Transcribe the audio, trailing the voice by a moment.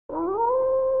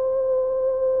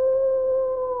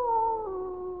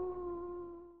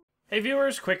Hey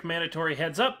viewers, quick mandatory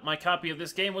heads up. My copy of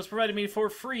this game was provided me for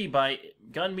free by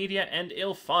Gun Media and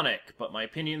Ilphonic, but my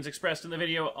opinions expressed in the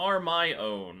video are my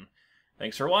own.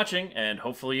 Thanks for watching, and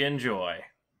hopefully you enjoy.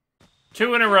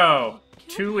 2 in a row!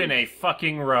 2 in a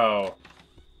fucking row.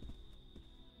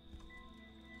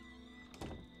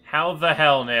 How the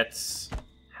hell, Nits?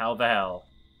 How the hell?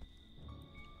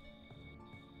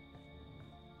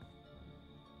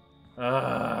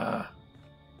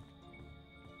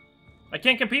 I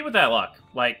can't compete with that luck.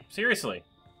 Like, seriously.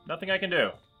 Nothing I can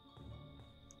do.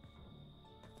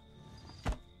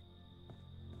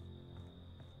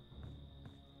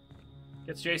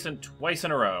 Gets Jason twice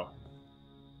in a row.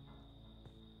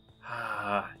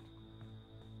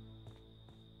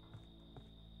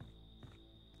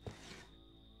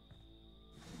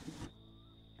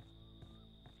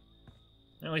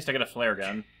 At least I get a flare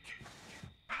gun.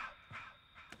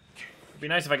 It'd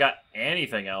be nice if I got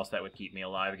anything else that would keep me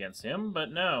alive against him,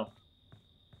 but no.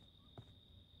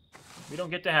 We don't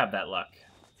get to have that luck.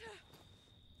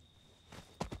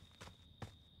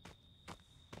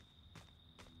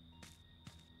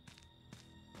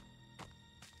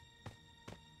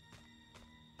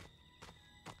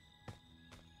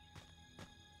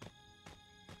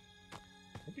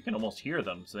 I think you can almost hear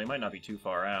them, so they might not be too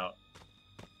far out.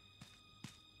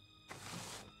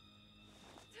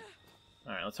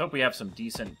 Alright, let's hope we have some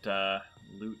decent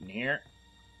loot in here.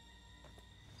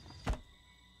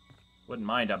 Wouldn't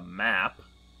mind a map.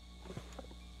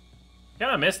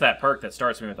 Kinda miss that perk that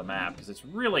starts me with a map, because it's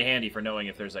really handy for knowing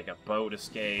if there's like a boat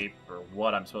escape or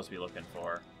what I'm supposed to be looking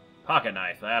for. Pocket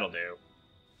knife, that'll do.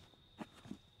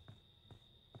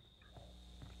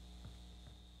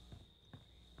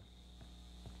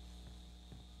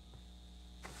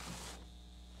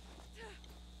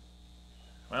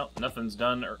 Well, nothing's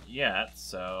done yet,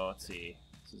 so let's see.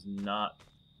 This is not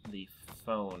the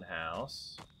phone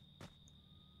house.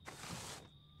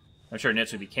 I'm sure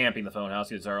Nitz would be camping the phone house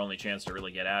because it's our only chance to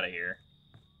really get out of here.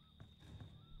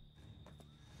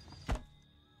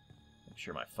 Make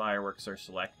sure my fireworks are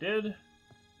selected.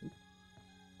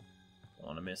 Don't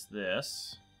want to miss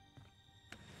this.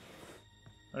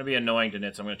 I'm going to be annoying to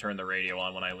Nitz. I'm going to turn the radio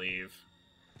on when I leave.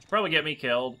 Probably get me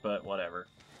killed, but whatever.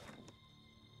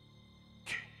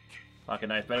 Pocket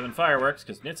knife better than fireworks,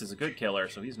 because Nitz is a good killer,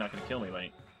 so he's not going to kill me by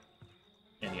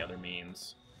any other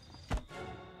means.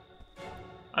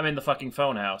 I'm in the fucking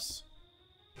phone house.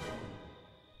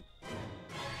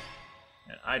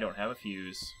 And I don't have a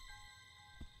fuse.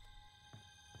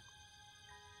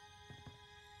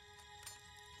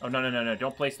 Oh, no, no, no, no.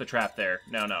 Don't place the trap there.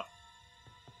 No, no.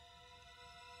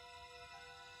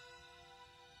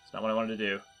 It's not what I wanted to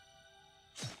do.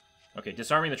 Okay,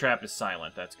 disarming the trap is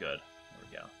silent. That's good. There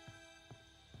we go.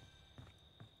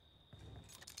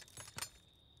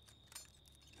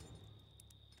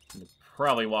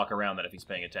 Probably walk around that if he's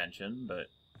paying attention, but...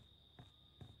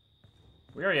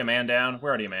 We already a man down? We're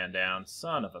already a man down.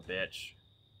 Son of a bitch.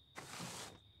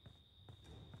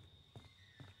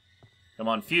 Come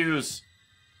on, fuse!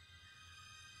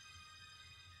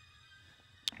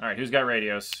 Alright, who's got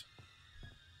radios?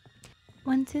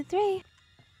 1, 2, 3.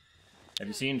 Have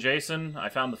you seen Jason? I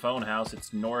found the phone house.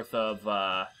 It's north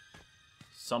of,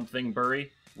 something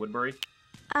Bury? Woodbury?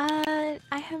 I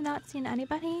have not seen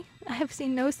anybody. I have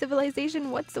seen no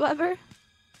civilization whatsoever.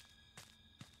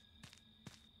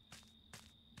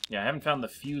 Yeah, I haven't found the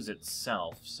fuse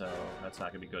itself, so that's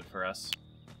not going to be good for us.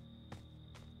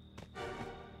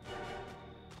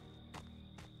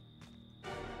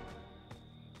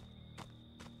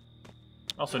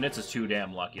 Also, Nitz is too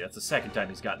damn lucky. That's the second time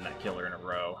he's gotten that killer in a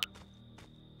row.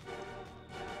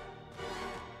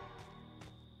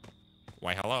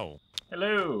 Why, hello.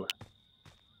 Hello!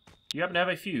 Do you happen to have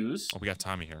a fuse? Oh, we got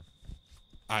Tommy here.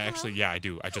 Actually, yeah, I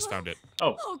do. I just found it.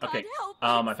 Oh, God, okay. help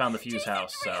us. I found the fuse Jason,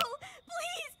 house, so... Please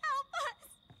help us!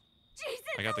 Jason,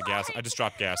 I got the gas. I just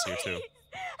dropped gas here, too. Please,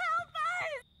 help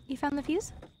us! You found the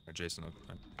fuse? Jason,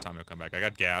 Tommy will come back. I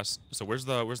got gas. So where's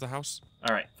the house?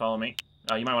 Alright, follow me.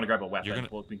 You might want to grab a weapon. Gonna...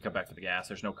 We can come back for the gas.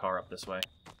 There's no car up this way.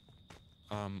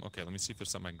 Okay, let me see if there's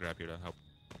something I can grab here to help.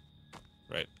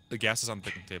 Right. The gas is on the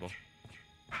picnic table.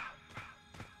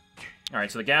 Alright,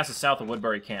 so the gas is south of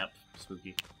Woodbury Camp.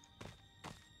 Spooky.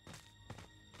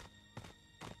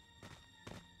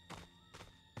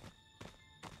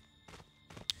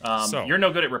 So, you're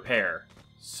no good at repair,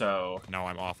 so... No,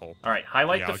 I'm awful. Alright,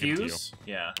 highlight Yeah, the I'll give it to fuse.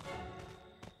 Yeah.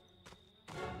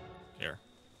 Here.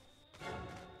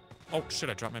 Oh, shit,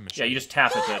 I dropped my machine. Yeah, you just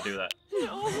tap it to do that.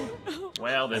 No.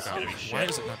 Well, this is Oh, gonna be why shit.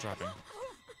 is it not dropping?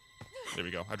 There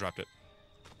we go. I dropped it.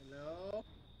 Hello?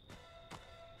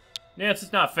 Yeah,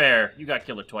 it's not fair. You got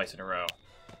killed twice in a row.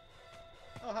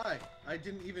 Oh, hi. I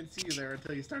didn't even see you there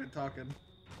until you started talking.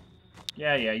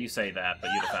 Yeah, you say that, but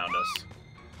you'd have found us.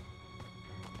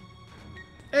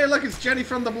 Hey, look, it's Jenny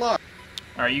from the block.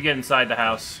 Alright, you get inside the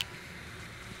house.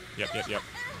 Yep.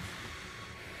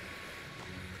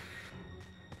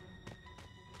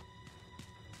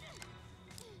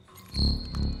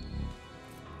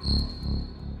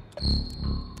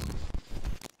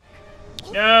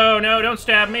 No, don't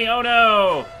stab me. Oh,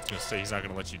 no. I was gonna say, he's not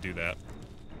gonna let you do that.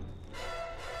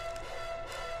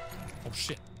 Oh,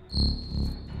 shit.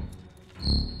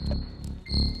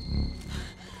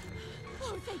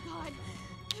 Oh, thank God.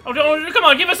 Oh, no, come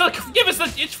on, give us the,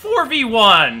 it's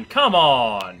 4v1. Come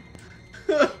on.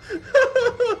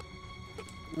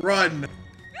 Run.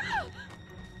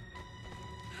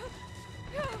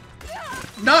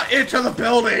 Not into the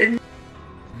building.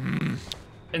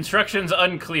 Instructions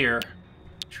unclear.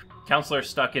 Counselor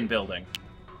stuck in building.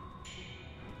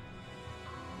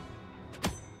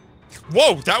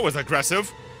 Whoa, that was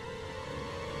aggressive.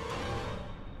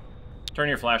 Turn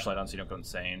your flashlight on so you don't go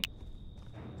insane.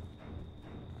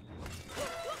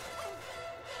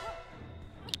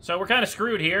 So we're kind of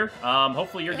screwed here.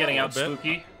 Hopefully you're getting a out, bit.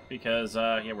 Spooky, because,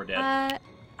 yeah, we're dead.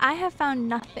 I have found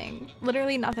nothing.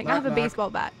 Literally nothing. I Knock, have a knock. baseball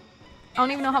bat. I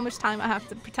don't even know how much time I have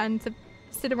to pretend to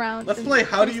sit around. Let's and play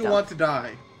How do Do You stuff. Want to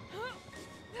Die?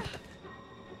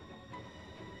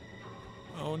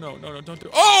 Oh no, don't do.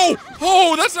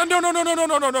 Oh, that's not. No.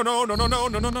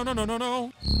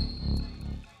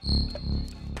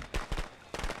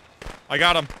 I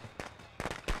got him.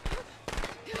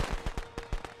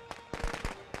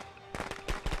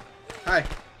 Hi.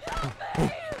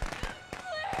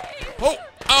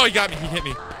 Oh, he got me. He hit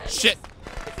me. Shit.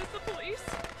 Is this the police?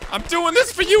 I'm doing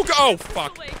this for you. Oh,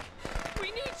 fuck. Lake.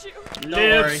 We need you. Don't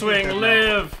Live, worry, he's swing, dead now.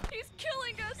 live. He's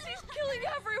killing us. He's killing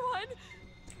everyone.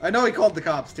 I know he called the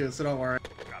cops too, so don't worry.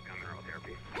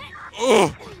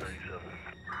 Ugh.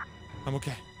 I'm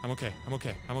okay.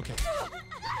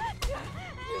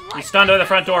 He's stunned by the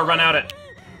front door. Run out it.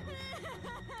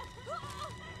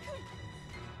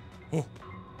 Oh.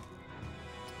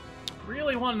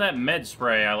 Really wanted that med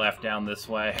spray I left down this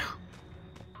way.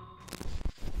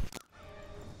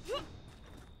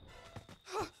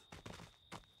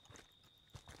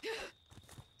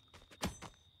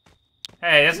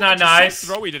 Hey, that's not nice.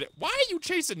 Throwy did it. Why are you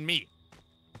chasing me?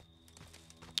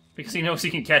 Because he knows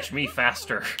he can catch me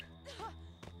faster.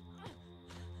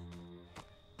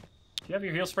 Do you have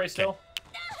your heal spray still?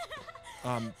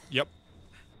 Yep.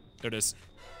 There it is.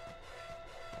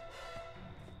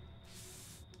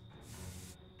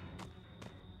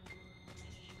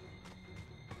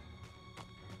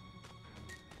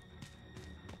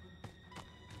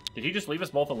 Did he just leave us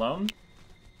both alone?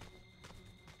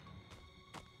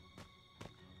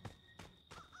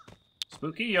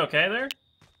 Spooky, you okay there?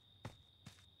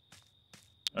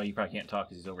 Oh, you probably can't talk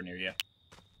because he's over near you.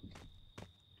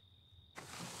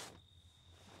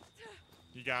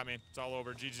 You got me. It's all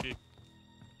over. GG.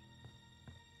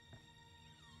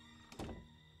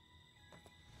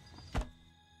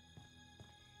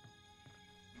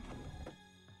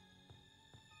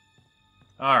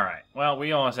 Alright, well,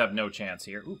 we almost have no chance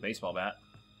here. Ooh, baseball bat.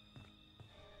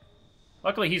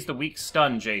 Luckily, he's the weak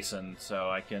stun Jason, so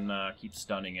I can keep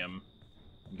stunning him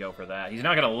and go for that. He's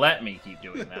not going to let me keep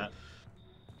doing that.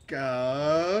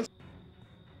 Ghost.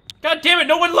 God damn it,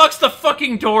 no one locks the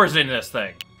fucking doors in this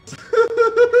thing!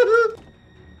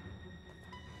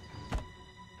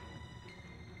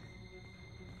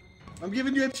 I'm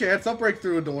giving you a chance. I'll break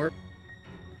through a door.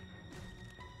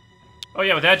 Oh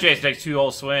yeah, with that Jason takes 2 whole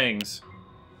swings.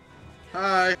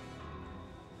 Hi.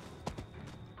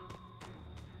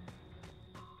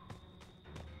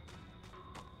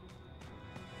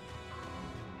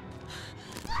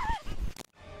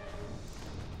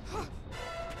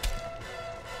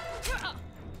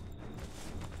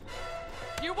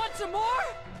 You want some more?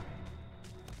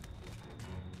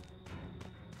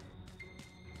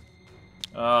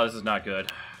 Oh, this is not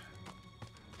good.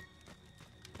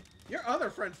 Your other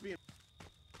friend's being...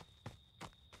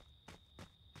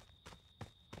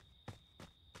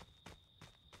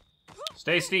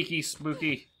 Stay sneaky,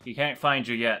 Spooky. He can't find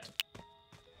you yet.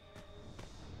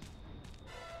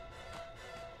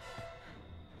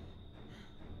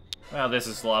 Well, this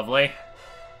is lovely.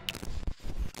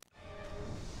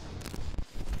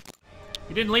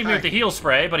 He didn't leave me with the heal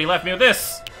spray, but he left me with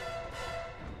this!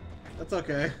 That's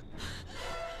okay.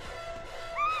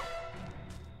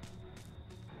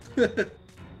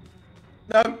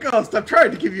 Now, Ghost, I'm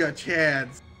trying to give you a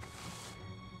chance.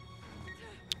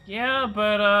 Yeah,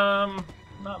 but,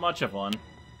 not much of one.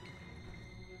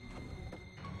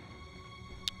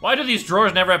 Why do these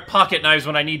drawers never have pocket knives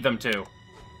when I need them to?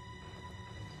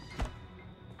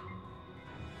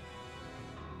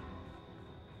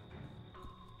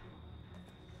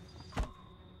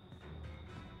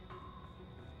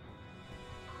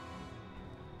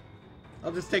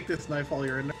 I'll just take this knife while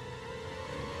you're in there.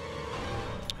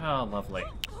 Oh, lovely.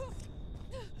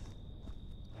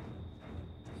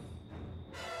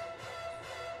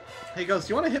 Hey, Ghost,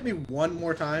 you want to hit me one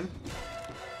more time?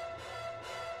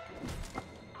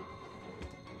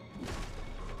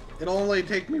 It'll only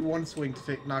take me one swing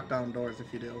to knock down doors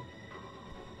if you do.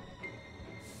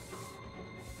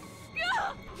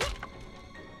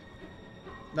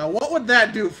 Now, what would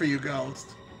that do for you,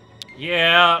 Ghost?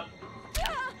 Yeah.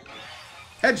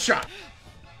 Headshot.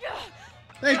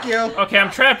 Thank you. Okay, I'm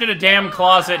trapped in a damn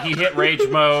closet. He hit rage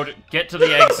mode. Get to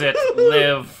the exit.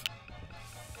 Live.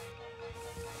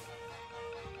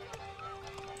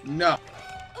 No.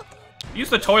 Use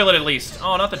the toilet at least.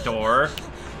 Oh, not the door.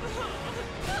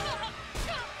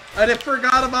 I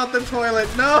forgot about the toilet.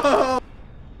 No!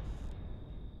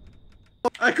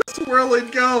 I could swirl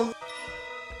and go.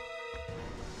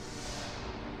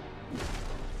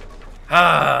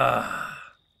 Ah.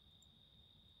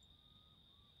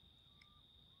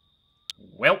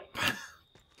 Welp.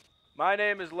 My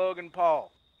name is Logan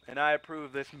Paul, and I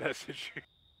approve this message.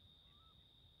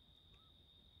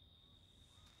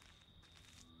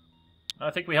 I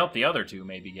think we helped the other two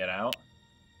maybe get out.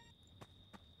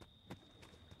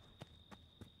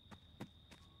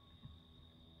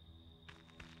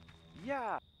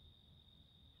 Yeah.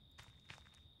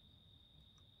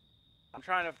 I'm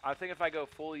trying to. I think if I go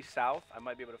fully south, I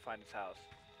might be able to find his house.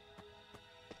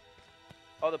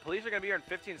 Oh, the police are gonna be here in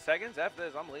 15 seconds? F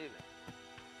this, I'm leaving.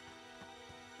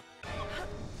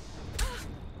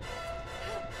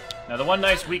 Now, the one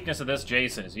nice weakness of this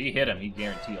Jason is he hit him, he'd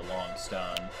guarantee a long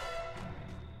stun.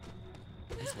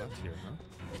 Who's left here,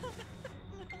 huh?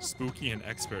 Spooky and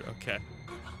expert, okay.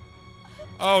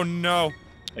 Oh no!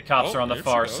 The cops Oh, are on the there she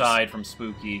far goes. side from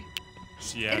Spooky.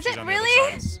 Yeah, Is she's it on really?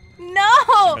 the other side. She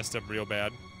No! messed up real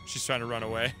bad. She's trying to run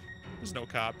away. There's no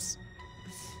cops.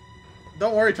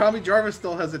 Don't worry, Tommy Jarvis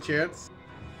still has a chance.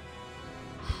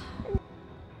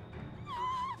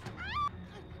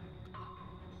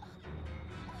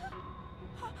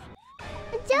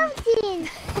 Jumping!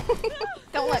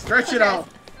 Don't look. Stretch Close it your out. eyes.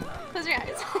 Close your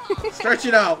eyes. Stretch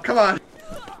it out. Come on.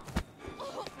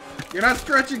 You're not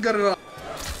stretching good enough.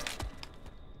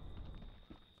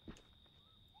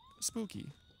 Spooky.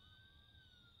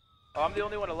 Oh, I'm the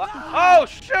only one alive. Oh,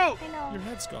 shoot! I know. Your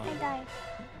head's gone. I died.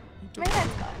 You My took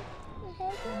head's it. gone.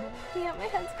 Yeah, my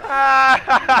head's gone.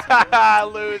 Ah,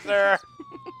 loser.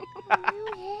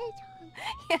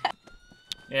 Yeah.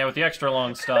 Yeah, with the extra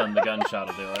long stun, the gunshot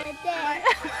will do it.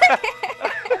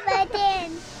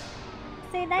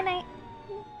 Say night night.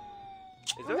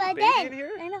 Is there a baby in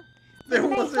here? I know. There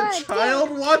was a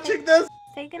child watching this?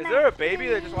 Say Is goodnight. there a baby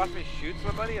that just watched me shoot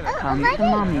somebody? And Come to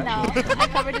mommy. No, I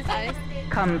covered his eyes.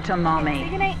 Come to Say mommy.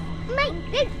 goodnight.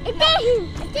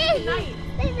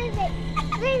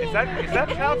 Is that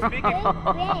child speaking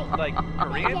like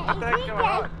Korean? What the heck's going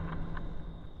on?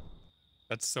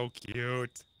 That's so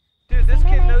cute. Dude, this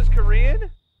kid knows Korean?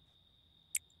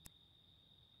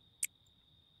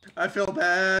 I feel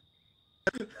bad.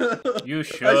 You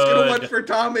should. I should have went for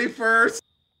Tommy first.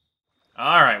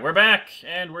 Alright, we're back,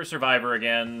 and we're Survivor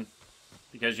again.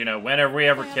 Because, you know, whenever we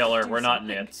ever kill her, we're not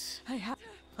nits.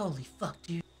 Holy fuck,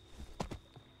 dude.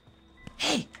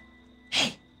 Hey!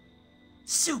 Hey!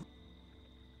 Soup!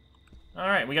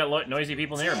 Alright, we got noisy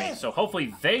people near me, so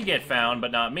hopefully they get found,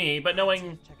 but not me. But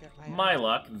knowing my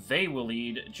luck, they will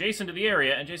lead Jason to the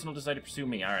area, and Jason will decide to pursue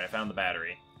me. Alright, I found the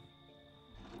battery.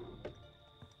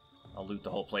 I'll loot the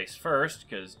whole place first,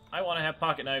 because I want to have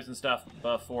pocket knives and stuff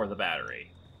before the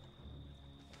battery.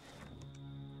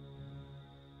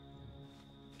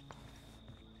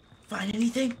 Find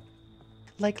anything?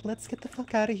 Like, let's get the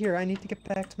fuck out of here. I need to get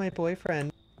back to my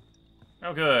boyfriend.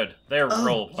 Oh good, they're Oh,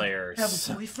 role you players.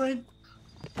 Have a boyfriend?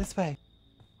 This way.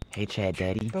 Hey, Chad,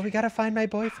 Daddy. But we gotta find my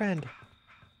boyfriend.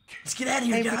 Let's get out of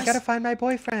here, Hey, guys. we gotta find my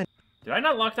boyfriend. Did I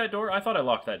not lock that door? I thought I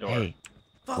locked that door. Hey,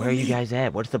 Follow where are you me. guys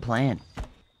at? What's the plan?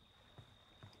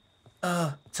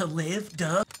 To live,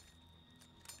 duh.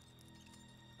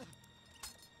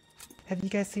 Have you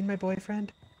guys seen my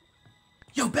boyfriend?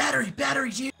 Yo, battery,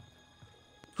 dude.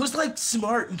 Who's like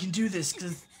smart and can do this?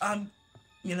 Cause I'm,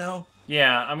 you know.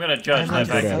 Yeah, I'm gonna judge I'm the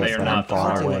fact good that at they it, are but not I'm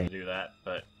far smart away. to do that,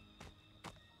 but...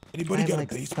 Anybody got a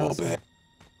baseball bat?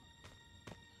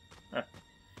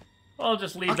 I'll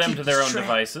just leave I'll them keep to their this own track.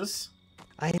 devices.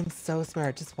 I am so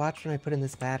smart. Just watch when I put in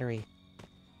this battery.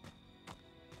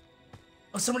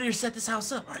 Oh, somebody here set this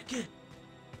house up. All right, good.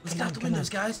 Let's Come get on, out the come windows,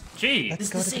 on. guys. Gee, Let's This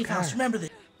is go the to the safe house. car. Remember this.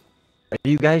 Are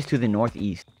you guys to the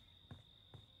northeast?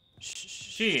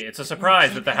 gee, it's a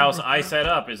surprise that the house I set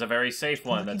up is a very safe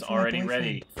one looking that's for my already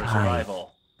ready for Hi.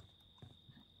 survival.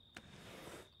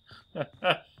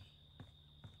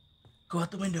 Go out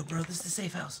the window, bro. This is the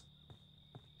safe house.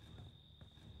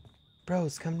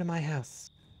 Bros, come to my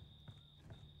house.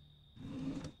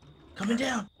 Coming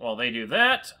down. While they do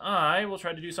that, I will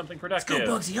try to do something Let's productive.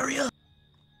 go, Bugsy. Hurry up.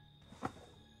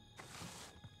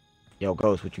 Yo,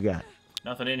 Ghost, what you got?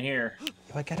 Nothing in here. Yo,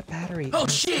 I got a battery. Oh, I'm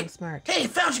shit. So smart. Hey,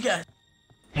 found you guys.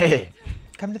 Hey,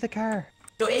 Come to the car.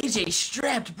 Yo, AJ,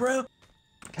 strapped, bro.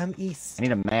 Come east. I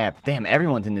need a map. Damn,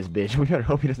 everyone's in this bitch. We gotta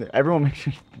hope he doesn't. Everyone make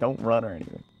sure you don't run or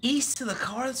anything. East to the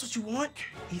car. That's what you want?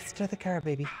 East to the car,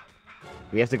 baby.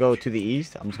 We have to go to the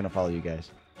east. I'm just gonna follow you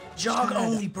guys. Jog Shut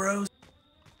only, bros.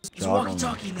 There's a Jog only,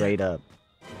 walkie-talkie in there. straight up.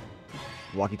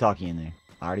 Walkie-talkie in there.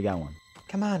 I already got one.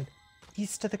 Come on.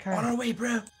 East to the car. On our way,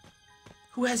 bro.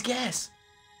 Who has gas?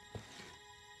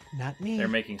 Not me. They're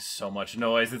making so much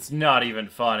noise, it's not even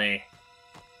funny.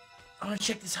 I'm gonna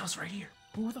check this house right here.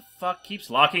 Who the fuck keeps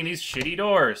locking these shitty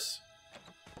doors?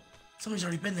 Somebody's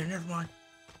already been there. Never mind.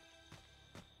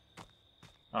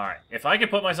 Alright, if I could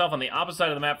put myself on the opposite side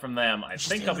of the map from them, I Just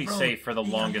think stay I'll on be the road. safe for the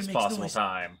You gotta longest make possible noise.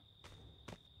 time.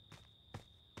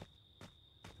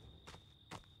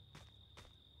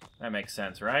 That makes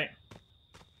sense, right?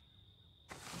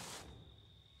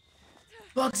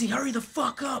 Bugsy, hurry the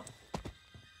fuck up.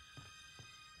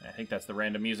 I think that's the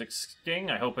random music sting.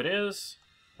 I hope it is.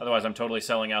 Otherwise, I'm totally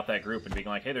selling out that group and being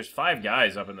like, hey, there's 5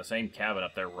 guys up in the same cabin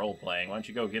up there role-playing. Why don't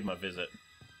you go give them a visit?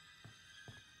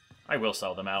 I will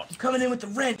sell them out. I'm coming in with the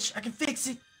wrench. I can fix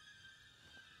it.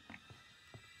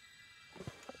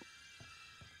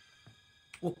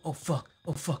 Oh, oh fuck.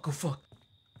 Oh fuck. Oh fuck.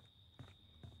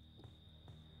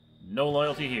 No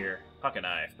loyalty here. Pocket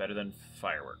knife, better than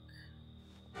firework.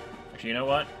 Actually, you know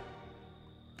what?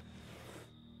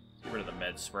 Get rid of the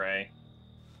med spray.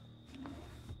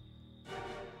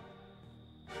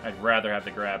 I'd rather have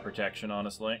the grab protection,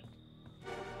 honestly.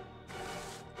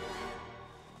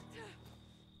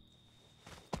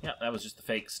 Yeah, that was just the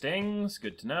fake stings.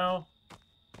 Good to know.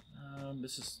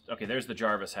 This is... Okay, there's the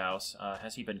Jarvis house.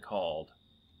 Has he been called?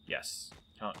 Yes.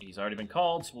 He's already been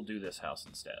called, so we'll do this house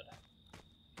instead.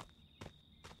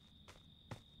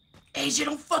 AJ,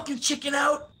 don't fucking chicken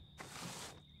out.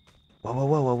 Whoa, whoa,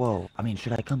 whoa, whoa, whoa. I mean,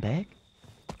 should I come back?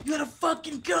 You got a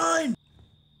fucking gun.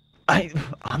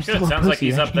 I'm still Good, a sounds like pussy,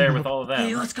 he's I up can't there even- with all of Hey,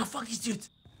 them. let's go fuck these dudes.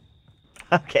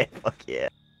 Okay, fuck yeah.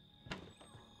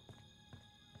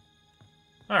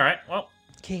 Alright, well,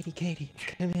 Katie,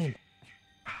 come in.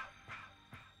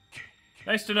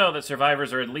 nice to know that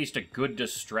survivors are at least a good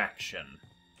distraction.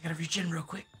 I gotta reach in real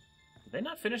quick. Did they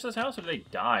not finish this house, or did they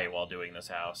die while doing this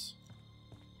house?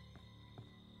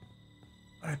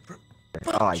 Alright, bro.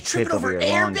 Oh, I You tripping tripped over over your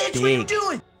air, long bitch? What are you dick.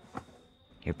 doing?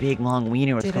 Your big long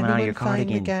wiener was Did coming out of anyone your find the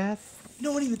cardigan. gas?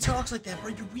 No one even talks like that, bro.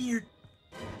 You're weird.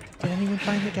 Did anyone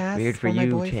find the gas Weird for my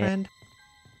you, boyfriend?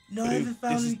 No, I haven't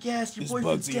found any gas. Your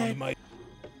boyfriend's dead.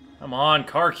 Come on,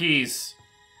 car keys!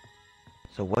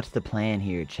 So what's the plan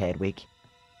here, Chadwick?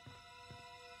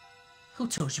 Who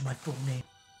told you my full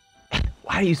name?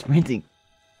 Why are you sprinting?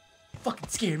 Fucking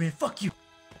scared, man. Fuck you.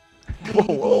 Whoa,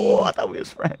 whoa, whoa, I thought we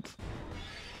was friends.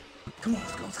 Come on,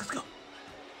 let's go.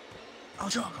 I'll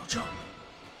jog.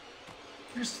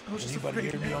 I was just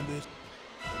afraid, man. on this?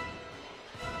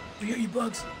 We hear you,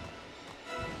 Bugs.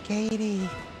 Katie,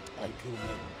 Alright, cool,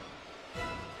 man.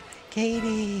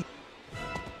 Katie,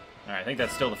 Alright, I think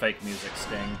that's still the fake music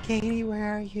sting. Katie, where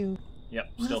are you? Yep,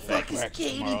 Who still the fuck fake. is Practice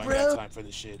Katie, tomorrow. I ain't bro? got time for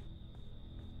this shit.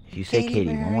 If you say Katie, Katie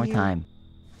where one are more you? time,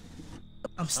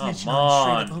 I'm snitching Come on you straight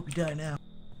on. up. I hope you die now.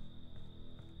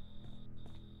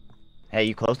 hey,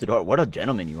 you closed the door. What a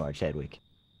gentleman you are, Chadwick.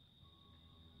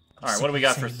 Alright, what do we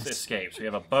got for Saying this. escapes? We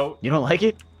have a boat. You don't like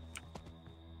it?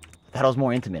 I thought it was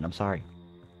more intimate. I'm sorry.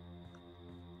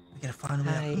 We gotta find a way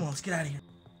out. Hi. Come on, let's get out of here.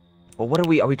 Well, what are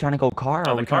we? Are we trying to go car? Or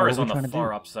Oh, are the we trying, car what is are on we trying the to far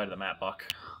do? opposite side of the map, Buck.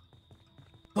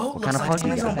 Boat What looks kind of like party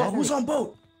you somebody's got? on boat. Who's on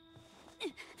boat? Oh,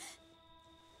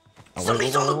 wait,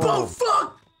 Somebody's whoa, on the whoa, boat.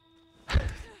 Fuck!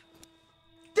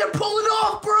 They're pulling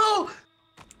off, bro.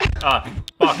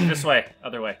 Buck, this way.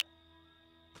 Other way.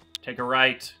 Take a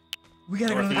right. We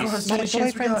gotta go. Northeast. That's the My only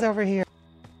chance we boyfriend's got. over here.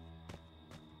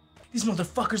 These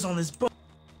motherfuckers on this boat.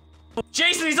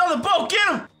 Jason, he's on the boat. Get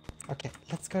him! Okay,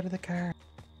 let's go to the car.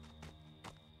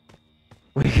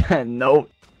 We got no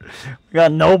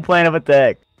plan of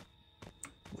attack.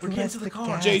 We're Who getting has to the the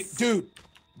car. gas? Dude,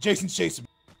 Jason's chasing me.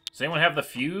 Does anyone have the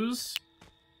fuse?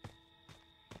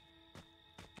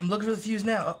 I'm looking for the fuse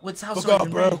now. What's house Look already out,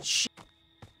 been bro. raided? Shit.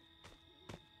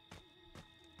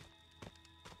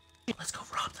 Let's go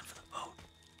rob them for the boat.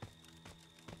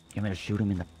 You want me to shoot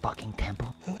him in the fucking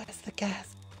temple? Who has the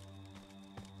gas?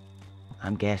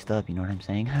 I'm gassed up, you know what I'm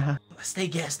saying? Stay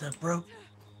gassed up, bro.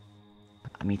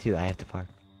 Me too, I have to park.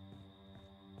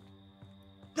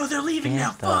 No, they're they're leaving now.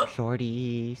 Gassed up, Fuck.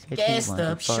 shorty. Said she Gassed wants a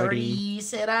up, party. shorty.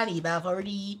 Said I need about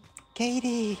 40.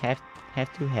 Katie. Have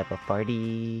to have a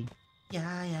party.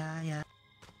 Yeah.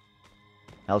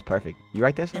 That was perfect. You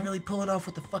right there, They're son? really pulling off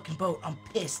with the fucking boat. I'm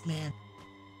pissed, man.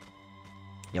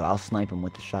 Yo, I'll snipe him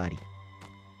with the shotty.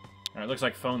 Alright, looks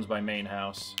like phone's by main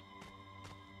house.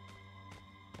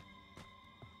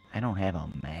 I don't have a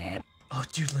map. Oh,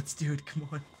 dude, let's do it. Come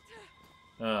on.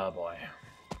 Oh boy.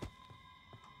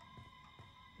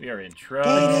 We are in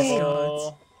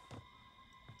trouble.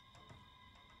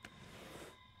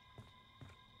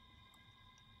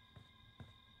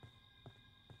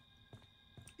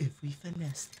 If we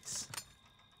finesse this.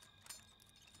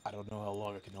 I don't know how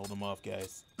long I can hold them off,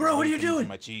 guys. Bro, what are you Bleeding from doing?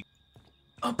 My cheek.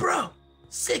 Oh, bro.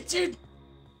 Sick, dude.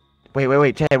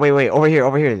 Wait, Chad, wait. Over here.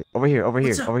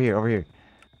 What's up? Over here.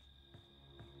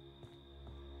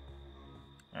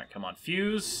 Alright, come on.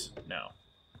 Fuse? No.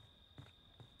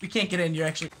 We can't get in. You're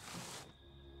actually...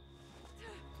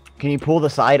 Can you pull the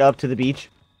side up to the beach?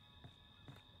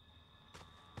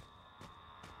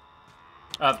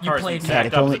 Carson, played me. backed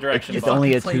It's up only, the direction. it's button.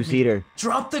 only a Fucking played me. two-seater.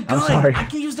 Drop the gun. I'm sorry. I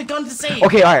can use the gun to save.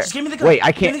 Okay, alright. Just give me the gun. Wait,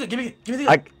 I can't. Give me the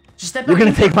gun. Just step back. You're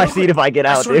gonna Give me take my the gun seat if I get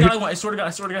out, I swear to dude. God, I swear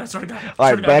to God.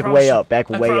 Alright, back way up.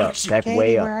 Back way up. Back Katie,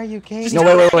 way where up. are you, Katie? Just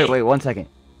No, wait. 1 second.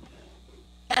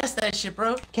 Pass that shit,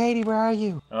 bro. Katie, where are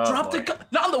you? Oh, Drop boy. the gun.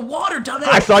 Not in the water, dumbass.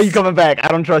 I saw you coming back. I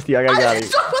don't trust you. I gotta get out of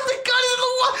here. Just put the gun in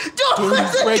the water. Don't Dude, put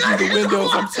he's the breaking gun the in windows.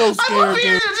 I'm so I'm scared, over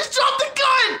here. dude. Just drop the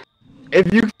gun.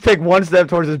 If you take 1 step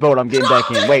towards this boat, I'm getting Drop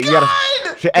back in. the Wait, you gotta.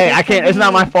 gun! Hey, I can't. It's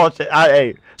not my fault.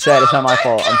 Hey, Chad, it's not my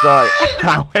fault. I'm sorry.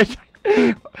 I wish.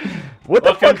 What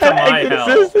the Welcome fuck to kind of my exit hell.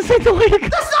 is this? This ain't the way to go.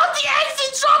 That's not the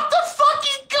exit. Drop the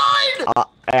fucking gun.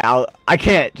 Hey, I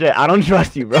can't. Chad, I don't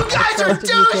trust you, bro. You guys are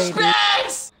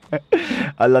douchebags.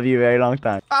 I love you a very long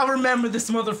time. I'll remember this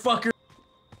motherfucker.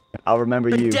 I'll remember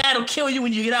Your you. dad will kill you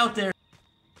when you get out there.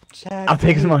 Chad, I'll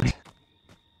take his money.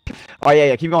 Oh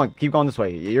yeah. Keep going this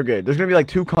way. You're good. There's gonna be like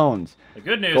 2 cones. The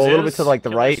good news Go a little is, bit to like the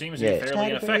killer right. seems to be Yeah. fairly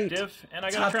Tag bait. ineffective, and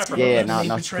I got a Top trapper. 10. Yeah, Those no, late to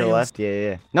the betrayals. left.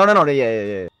 Yeah. No.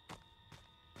 Yeah.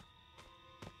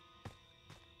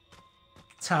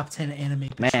 Top 10 anime Man, you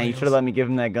betrayals. should have let me give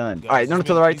him that gun. Guys, All right, no, he's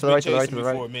to the been- right, he's to the been right, to the right, chasing to me the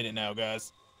for a right. minute now,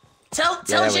 guys. Tell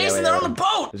that way, Jason that they're way. on the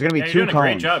boat. There's gonna be Yeah, 2 you're doing a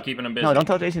great cones. job keeping him busy. No, don't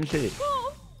tell Jason shit.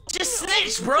 Just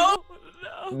snitch, bro.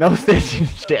 No stitching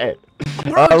shit.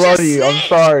 Bro, I love just you. I'm snitch.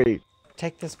 sorry.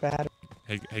 take this battery.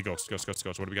 Hey, Ghost.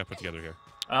 What do we got put together here?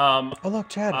 Oh, look,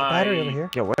 Chad, the battery over here.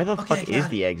 Yo, where the Okay, fuck is got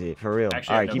the exit for real?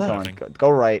 Actually, All right, I've keep done going. nothing. Go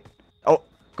right. Oh,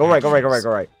 go right.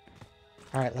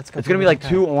 All right, let's go. It's gonna be like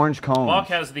 2 orange cones. Walk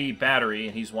has the battery,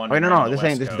 and he's Wait, wandering no, around the this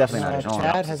ain't. West This is Coast. definitely not it. Chad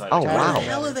Hold on. has- Oh Chad Where wow, the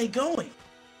hell are they going?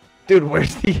 dude,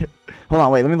 where's the? Hold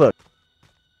on, wait. Let me look.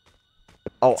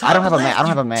 Oh, I don't have a map. I don't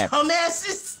have a map.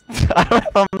 Dumbasses. I don't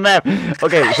have a map.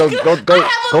 Okay, so go I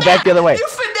have a back map. the other way. You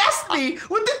finessed me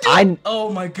with the dude. Oh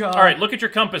my god. All right, look at your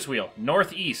compass wheel.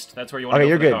 Northeast. That's where you want to Okay, go.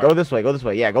 you're for the good. car. Go this way. Go this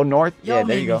way. Yeah, go north. Y'all Yeah,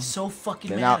 there made you go. me so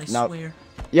fucking Now- mad, I now- swear.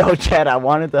 Yo, Chad, I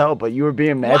wanted to help, but you were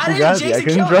being mad Why too didn't drowsy. I Jason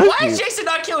couldn't kill? trust Why you. has Jason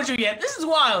not killed you yet? This is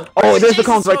wild. Oh, Where's there's the Jason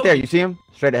cones right there. smoking? You see him?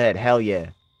 Straight ahead. Hell yeah.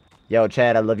 Yo,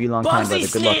 Chad, I love you long time, brother.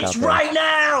 Bugsy Good luck out snitch there. right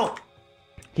now.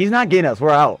 He's not getting us. We're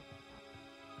out.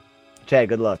 Chad,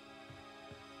 good luck.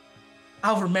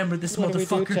 I'll remember this What do we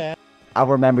do, motherfucker. Chad? I'll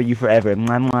remember you forever.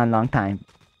 Mwah, long time.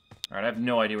 All right, I have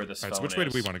no idea where this All right, phone so which way do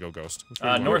is. we want to go, Ghost? Which way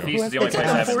do we wanna Northeast go? is the only It place took I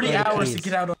them haven't 40 been. hours to keys.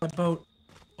 get out on the boat.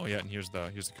 Oh yeah, and here's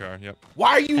the car. Yep. Why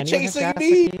are you Anyone have chasing gas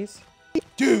me? for keys?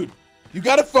 Dude, you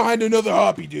gotta find another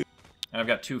hobby, dude. And I've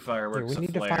got 2 Here, fireworks. we need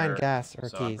a to flare, find gas or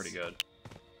so I'm keys. pretty good.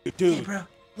 Hey, Dude, bro. I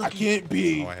Look at can't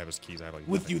be All I have is keys. I have like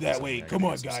with you that way. Come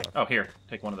on, guy. Oh, here,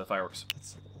 take one of the fireworks.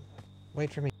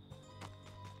 Wait for me.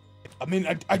 I mean,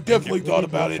 I definitely We thought need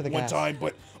to about look for it the one gas. time,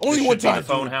 but This only should one be time. the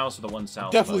phone dude. house or the one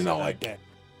south. Definitely of not us, I like think.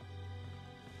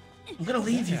 that. I'm gonna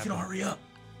leave you if you don't hurry up.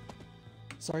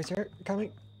 Sorry, sir.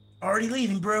 Coming. Already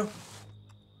leaving, bro. All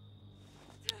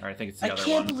right, I think it's the I other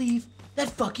can't one. believe that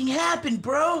fucking happened,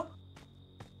 bro.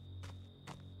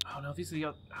 Oh no, these are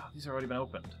the. These have already been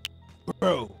opened.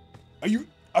 Bro, are you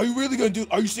really gonna do?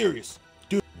 Are you serious?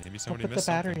 Maybe I'll somebody put the missed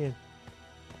battery something. in.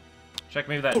 Check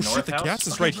maybe that Oh north shit, the house. gas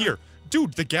is right here.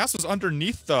 Dude, the gas was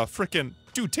underneath the frickin'...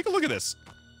 Dude, take a look at this.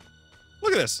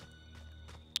 Look at this.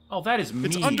 Oh, that is mean.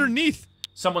 It's underneath.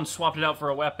 Someone swapped it out for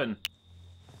a weapon.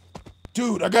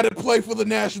 Dude, I gotta play for the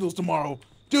Nationals tomorrow.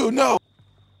 Dude, no.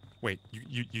 Wait,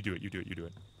 you do it. You do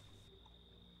it.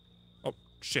 Oh,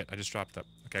 shit, I just dropped that.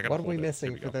 Okay, I gotta What are hold we it.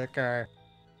 missing Here we for go. the car?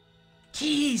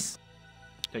 Keys.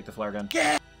 Take the flare gun.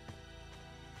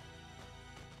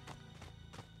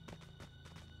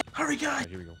 Hurry, guys. Alright,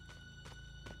 here we go.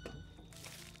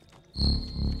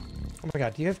 Oh my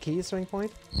god, do you have keys, Swing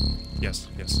Point? Yes.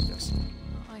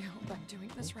 I hope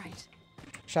us right.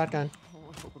 Shotgun.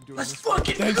 Let's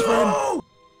fucking Thanks, go!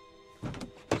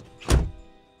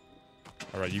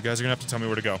 Alright, you guys are gonna have to tell me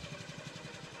where to go.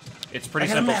 It's pretty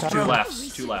I got a simple. map, Two bro.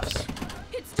 lefts. Two lefts.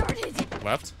 It started.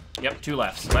 Left? Yep, two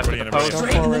lefts. Left Everybody of in, the post.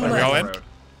 everybody Straight in the forward. left. Go in? Road.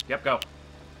 Yep, go.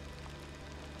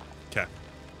 Okay.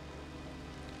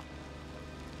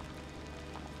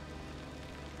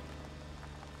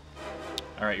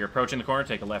 Alright, you're approaching the corner.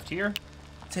 Take a left here.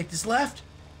 Take this left.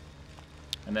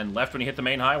 And then left when you hit the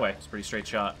main highway. It's a pretty straight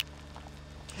shot.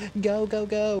 Go, go,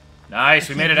 go. Nice,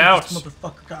 we I made can't it believe out. This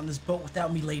motherfucker got on this boat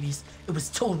without me, ladies. It was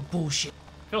total bullshit.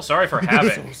 Feel sorry for So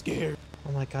Havoc. scared.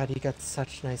 Oh my god, you got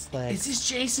such nice legs. Is this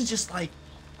Jason just like,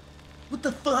 what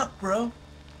the fuck, bro?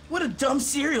 What a dumb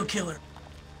serial killer.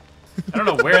 I don't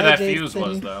know where that Jason. fuse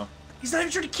was, though. He's not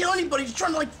even trying to kill anybody. He's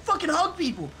trying to like fucking hug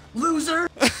people. Loser.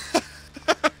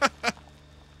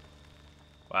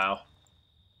 Wow.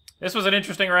 This was an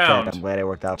interesting Chad, round. I'm glad it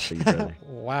worked out for you, brother.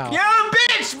 Wow. You're a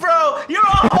bitch, bro. You're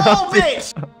a whole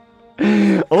bitch.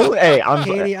 Oh, hey, I'm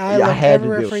Katie, I yeah, I looked had to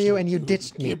everywhere do for it. you and you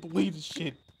ditched me. Can't believe this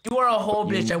shit. You are a whole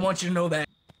bitch. I want you to know that.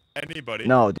 Anybody?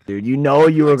 No, dude, you know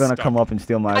you were gonna Stop. come up and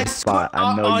steal my I spot. swear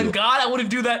I know on you. God, I wouldn't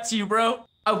do that to you, bro.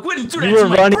 I wouldn't do that You to were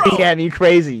my running bro. at me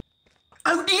crazy.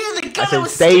 I needed the gun. I said,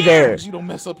 was stay there. scared. You don't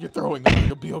mess up your throwing,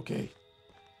 it'll be okay.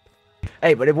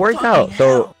 Hey, but it worked Fucking out, so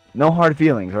hell. no hard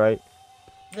feelings, right?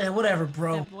 Yeah, whatever,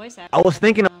 bro. I was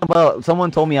thinking about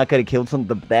someone told me I could have killed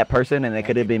that person and it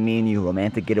could have been me and you,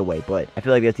 romantic getaway, but I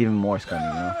feel like that's even more scummy,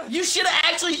 you know? You should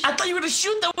have actually. I thought you were gonna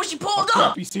shoot them when she pulled up.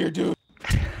 Crap, he's here, dude.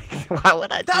 Why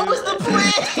would I That do was the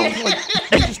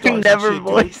plan. You never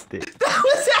voiced it. That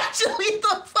was actually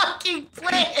the fucking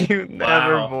plan. You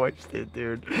never Wow. voiced it,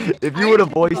 dude. If you would have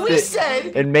voiced We it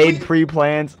said and made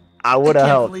pre-plans, I would have can't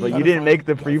helped, believe but you you. didn't make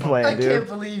the I pre-plan, can't dude.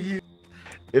 believe you.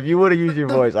 If you would have used your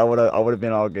voice, I would have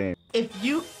been all game. If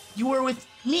you were with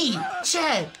me,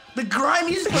 Chad, the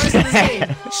grimiest person in this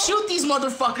game, shoot these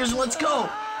motherfuckers and let's go.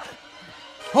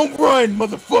 Home run,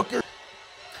 motherfucker.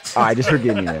 Alright, just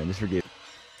forgive me, man. Just forgive me.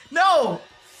 No,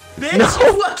 bitch, No.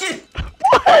 you fucking.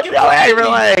 What? No, hey,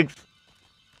 relax.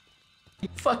 You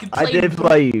fucking I played did me.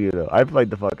 play you, though. I played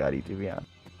the fuck out of you, to be honest.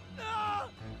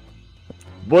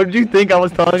 What did you think I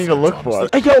was telling you to look for?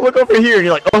 Hey, yo, look over here. And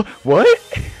you're like, oh, what?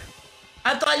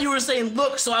 I thought you were saying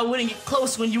look so I wouldn't get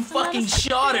close when you fucking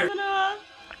shot her.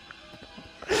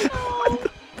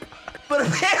 But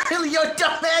apparently your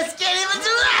dumbass can't even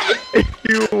do that. If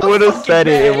you would have said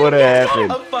it, it would have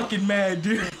happened. I'm fucking mad,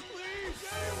 dude.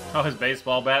 Oh, his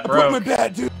baseball bat I broke my broke.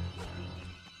 bat, dude.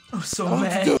 I'm so I don't have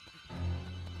to mad. do it.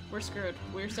 We're screwed.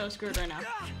 We're so screwed right now.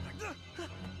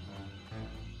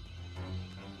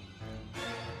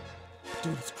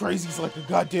 Dude, it's crazy. He's like a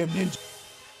goddamn ninja.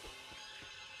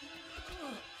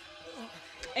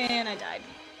 And I died.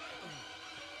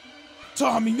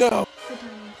 Tommy, no.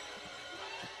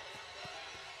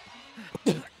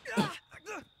 I'm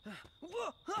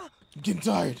getting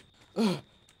tired.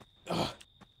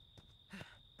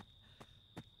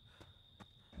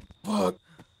 Fuck.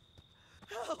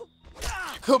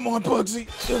 Come on, Bugsy.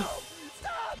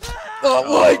 Not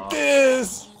like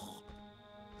this.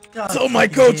 God Tell my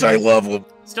fucking coach damn I it. love him.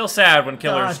 Still sad when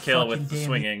killers God kill fucking with the damn it.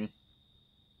 swinging.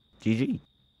 GG.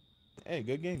 Hey,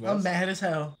 good game, I'm guys. mad as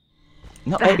hell.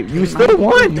 No, hey, you still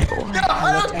won.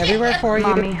 I looked everywhere for you.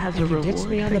 Mommy has a and you ditched reward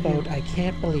me on the for you. boat. I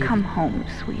can't believe Come it. home,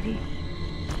 sweetie.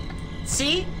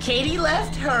 See, Katie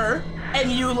left her,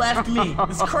 and you left me.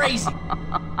 It's crazy.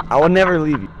 I will never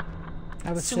leave you. I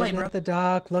was It's too sitting late, bro. at the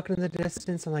dock, looking in the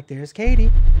distance. I'm like, there's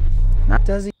Katie. Not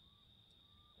Does he?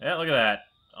 Yeah, look at that.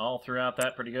 All throughout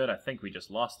that pretty good. I think we just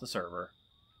lost the server.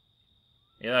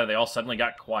 Yeah, they all suddenly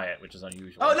got quiet, which is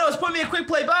unusual. Oh no, it's putting me a quick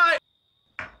play. Bye.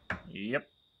 Yep.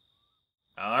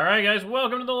 Alright, guys,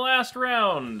 welcome to the last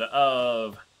round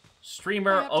of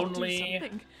streamer only.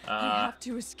 I have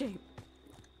to escape.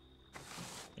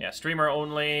 Yeah, streamer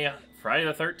only Friday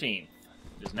the 13th.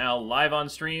 It is now live on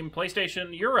stream.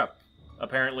 PlayStation Europe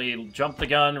apparently jumped the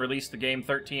gun, released the game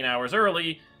 13 hours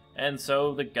early, and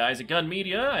so the guys at Gun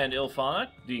Media and Ilphonic,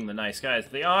 being the nice guys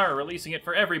they are releasing it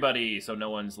for everybody, so no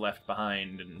one's left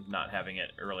behind and not having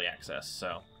it early access.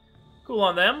 So, cool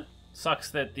on them. Sucks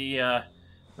that the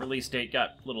release date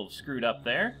got a little screwed up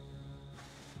there.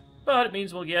 But it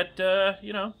means we'll get,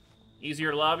 you know,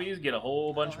 easier lobbies, get a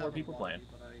whole bunch more people playing.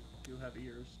 But I do have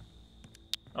ears.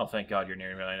 Oh, thank God you're near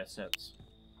United States.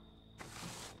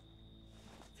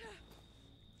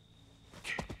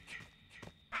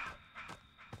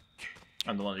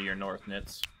 I'm the one to your north,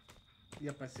 Nits.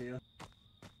 Yep, I see you.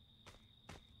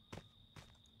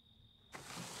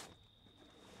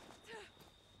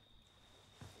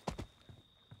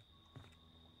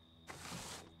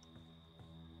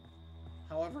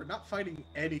 How We're not fighting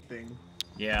anything.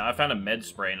 Yeah, I found a med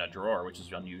spray in a drawer, which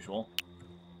is unusual.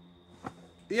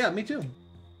 Yeah, me too.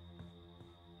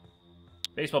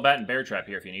 Baseball bat and bear trap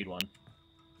here if you need one.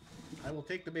 I will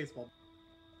take the baseball.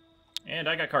 And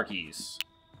I got car keys.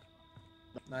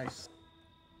 Nice.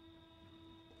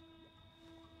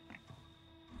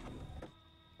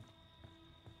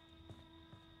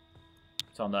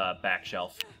 It's on the back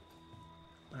shelf.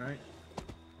 Alright.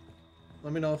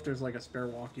 Let me know if there's like a spare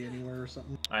walkie anywhere or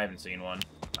something. I haven't seen one.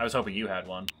 I was hoping you had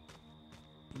one.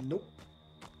 Nope.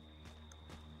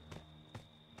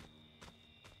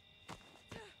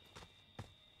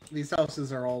 These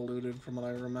houses are all looted from what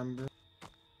I remember.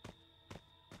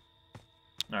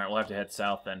 Alright, we'll have to head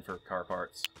south then for car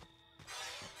parts.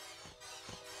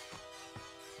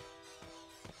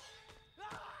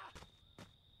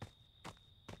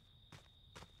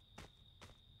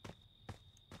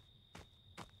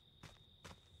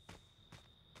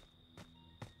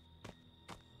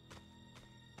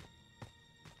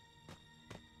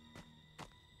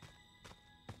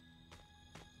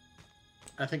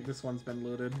 I think this one's been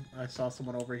looted. I saw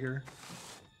someone over here.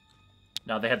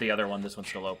 No, they had the other one. This one's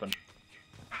still open.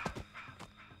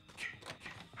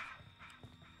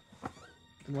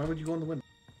 Then why would you go in the window?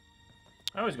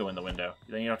 I always go in the window.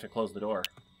 Then you don't have to close the door.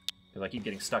 Because I keep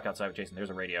getting stuck outside with Jason.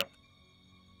 There's a radio.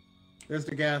 There's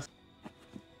the gas.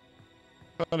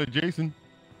 Found it, Jason.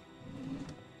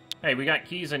 Hey, we got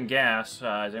keys and gas.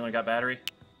 Has anyone got battery?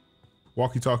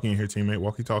 Walkie-talkie in here, teammate.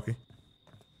 Walkie-talkie.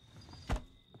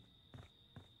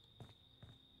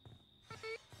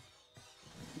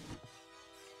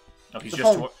 Oh, he's The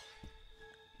just... phone.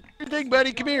 Your thing,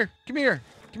 buddy. Come here. Come here.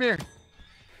 Come here.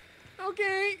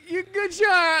 Okay, you good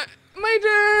shot. My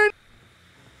turn.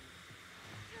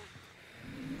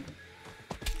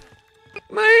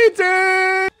 My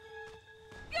turn.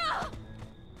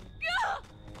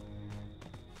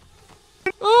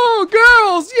 Oh,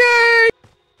 girls! Yay!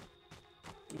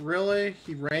 Really?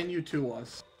 He ran you to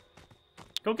us.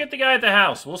 Go get the guy at the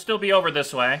house. We'll still be over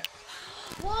this way.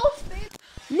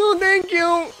 No, thank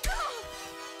you.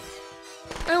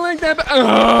 I like that.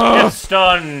 Get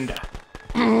stunned.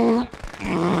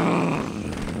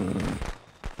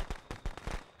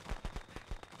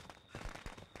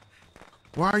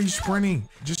 Why are you sprinting?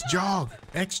 Just jog.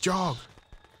 X jog.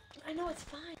 I know it's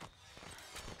fine.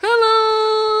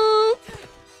 Hello.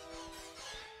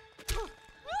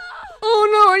 Oh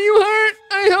no, are you hurt?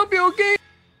 I help you, okay?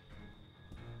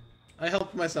 I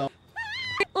helped myself.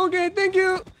 Okay, thank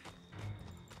you.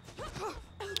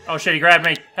 Oh shit, he grabbed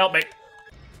me. Help me.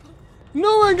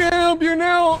 No one can help you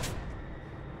now.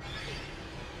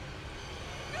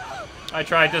 I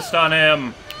tried to stun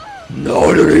him.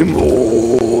 Not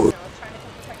anymore.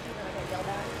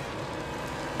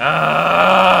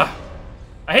 Ah!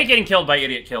 I hate getting killed by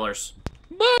idiot killers.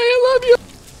 Bye, I love you.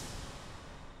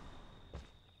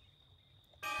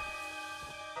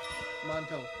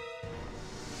 Monto.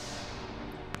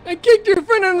 I kicked your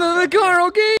friend under the car,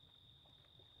 okay?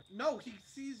 No, he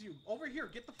sees you. Over here,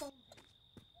 get the phone.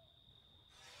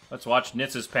 Let's watch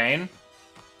Nitz's pain.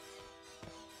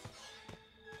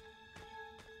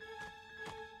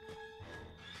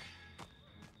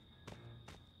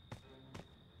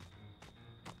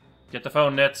 Get the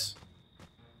phone, Nitz.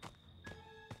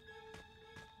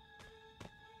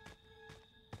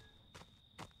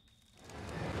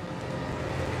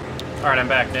 Alright, I'm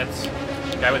back, Nitz.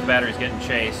 Guy with batteries getting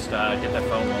chased. Get that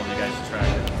phone while you guys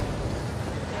distracted.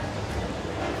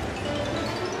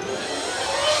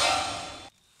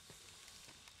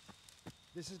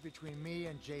 This is between me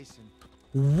and Jason.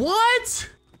 What?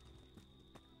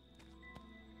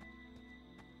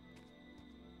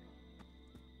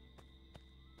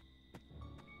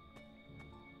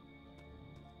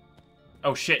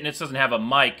 Oh shit, Nitz doesn't have a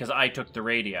mic because I took the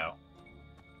radio.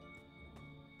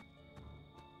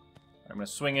 I'm gonna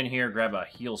swing in here, grab a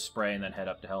heal spray, and then head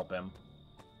up to help him.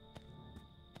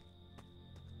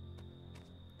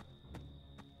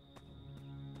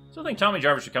 Still think Tommy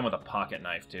Jarvis should come with a pocket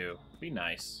knife, too. Be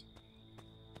nice.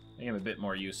 Make him a bit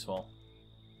more useful.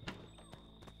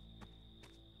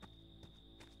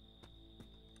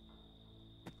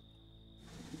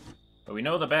 But we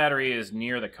know the battery is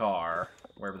near the car,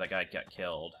 wherever that guy got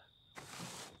killed.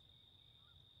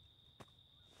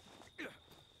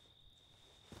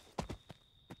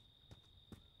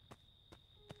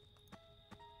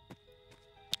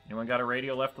 Anyone got a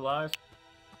radio left alive?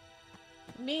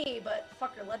 Me, but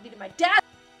fucker led me to my dad.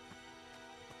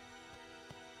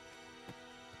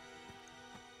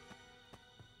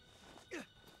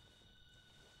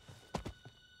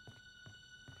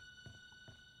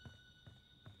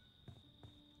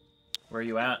 Where are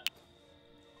you at?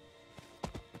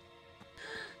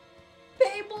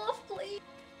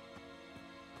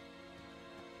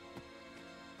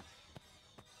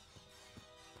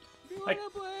 Like,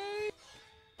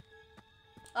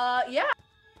 Yeah.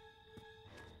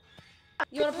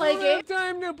 You wanna play a game?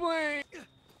 Time to play.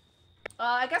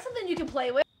 I got something you can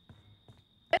play with.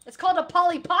 It's called a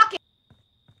Polly Pocket.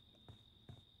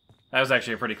 that was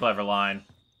actually a pretty clever line.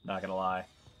 Not gonna lie.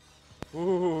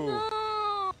 Ooh.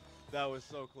 No! That was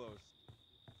so close.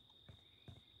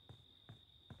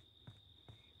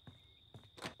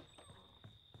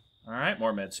 Alright,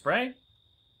 more med spray.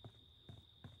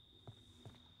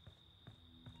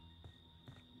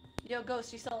 Yo,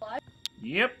 Ghost, you still alive?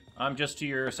 Yep, I'm just to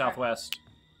your southwest.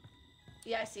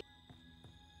 Yeah, I see.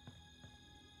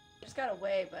 Just got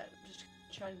away, but I'm just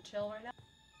trying to chill right now.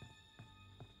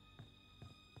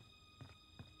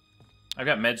 I've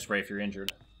got med spray if you're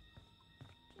injured.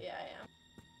 Yeah, I am.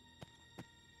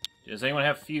 Does anyone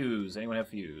have fuse? Anyone have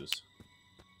fuse?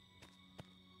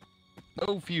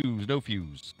 No fuse, no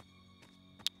fuse.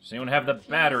 Does anyone have the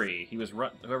battery? He was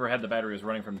whoever had the battery was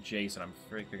running from Jason. I'm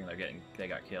figuring they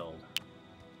got killed.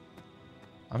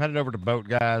 I'm headed over to boat,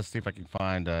 guys. See if I can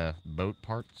find boat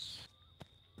parts.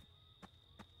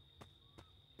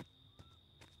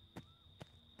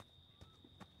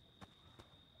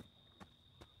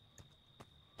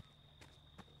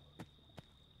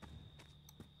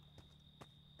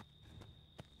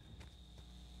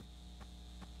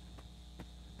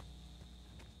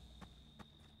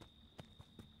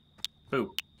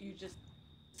 Boo. You just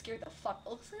scared the fuck. It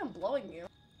looks like I'm blowing you.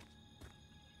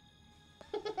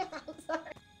 I'm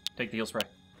sorry. Take the heal spray.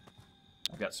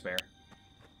 I've got spare.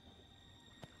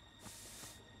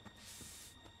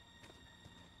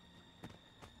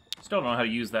 Still don't know how to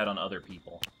use that on other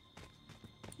people.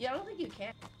 Yeah, I don't think you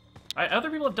can. Other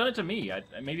people have done it to me. I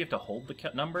maybe have to hold the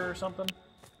number or something.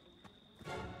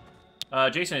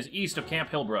 Jason is east of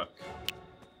Camp Hillbrook.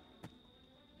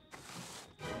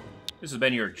 This has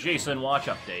been your Jason Watch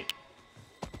Update.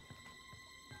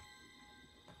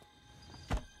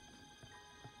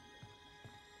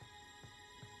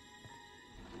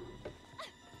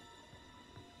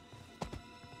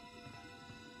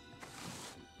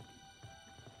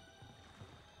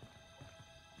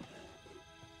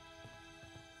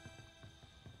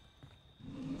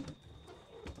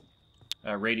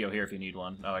 Radio here if you need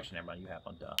one. Oh, actually, never mind. You have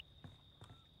one, duh.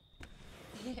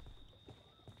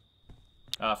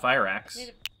 Fire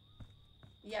axe.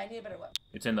 Yeah, I need a better weapon.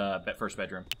 It's in the first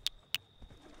bedroom.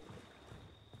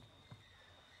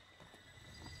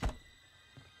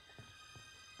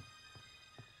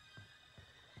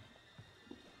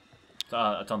 It's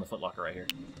on the footlocker right here.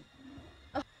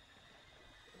 Oh.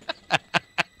 I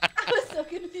was so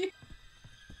confused.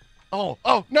 Oh,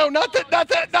 no, not that,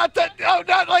 oh,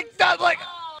 not like.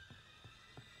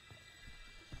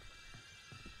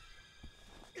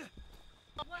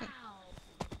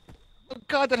 Oh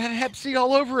God, that had Hep C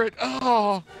all over it.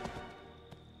 Oh.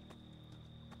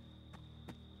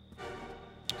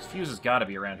 This fuse has got to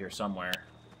be around here somewhere.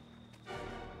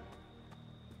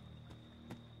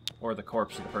 Or the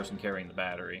corpse of the person carrying the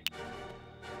battery.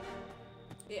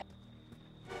 Yeah.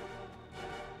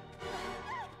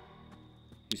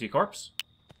 You see a corpse?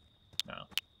 No.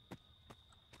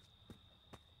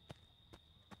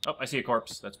 Oh, I see a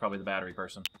corpse. That's probably the battery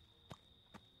person.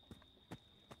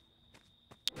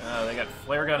 They got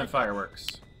flare gun and fireworks.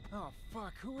 Oh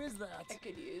fuck, who is that? I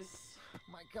could use.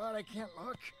 My God, I can't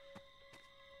look.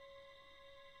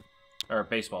 Or a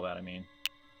baseball bat, I mean.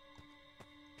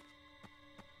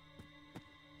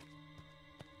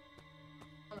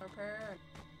 Repair.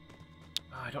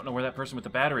 Oh, I don't know where that person with the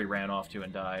battery ran off to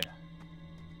and died.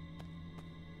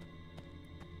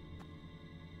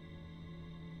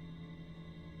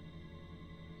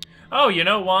 Oh, you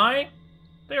know why?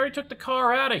 They already took the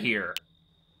car out of here.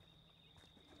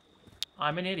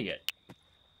 I'm an idiot.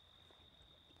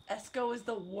 Esco is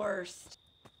the worst.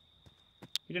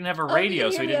 He didn't have a radio,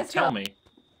 so he didn't Esco. tell me.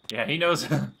 Yeah, he knows.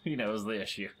 He knows the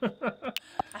issue.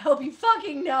 I hope you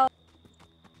fucking know.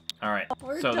 All right.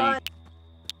 We're so done.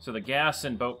 the gas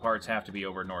and boat parts have to be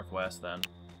over northwest then.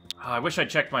 Oh, I wish I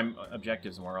checked my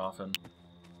objectives more often.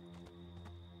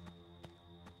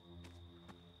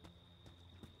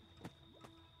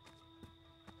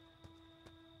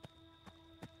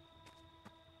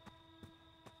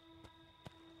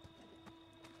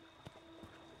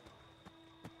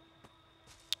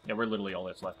 Yeah, we're literally all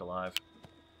that's left alive.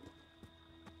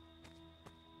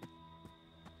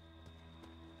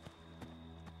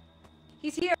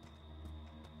 He's here.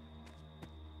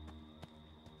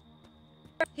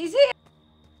 He's here.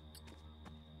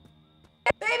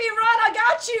 Baby, run! I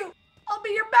got you. I'll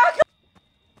be your backup.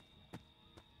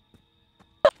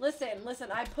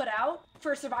 Listen. I put out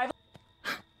for survival.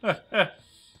 I put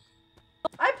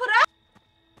out.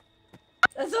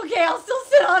 It's okay, I'll still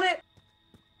sit on it.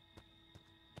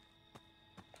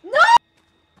 No!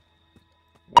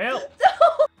 Well,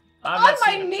 No! I'm On not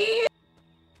my seeing knees!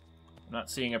 I'm not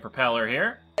seeing a propeller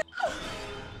here.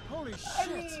 Holy shit! I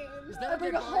mean, Is that I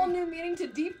bring a whole new meaning to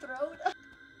Deep Throat.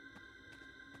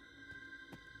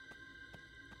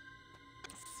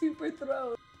 Super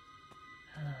throat.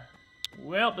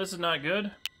 Well, this is not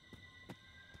good.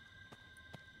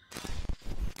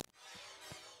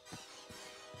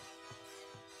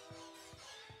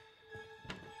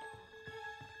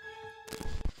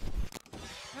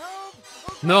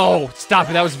 No, stop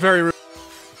it. That was very rude.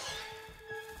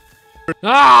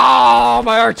 Ah,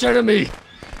 my arch enemy.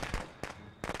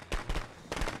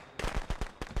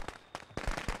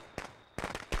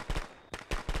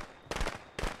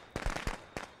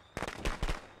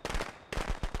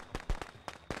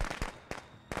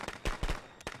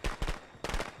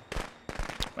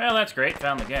 Well, that's great.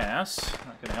 Found the gas.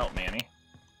 Not gonna help me any.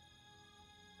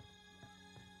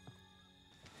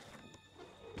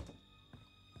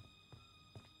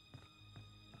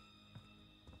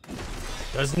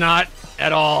 Does not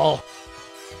at all.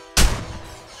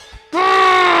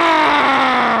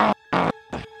 I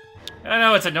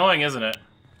know, it's annoying, isn't it?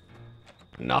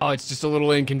 No, it's just a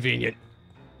little inconvenient.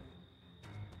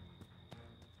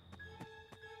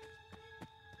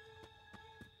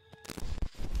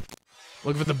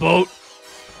 Look for the boat.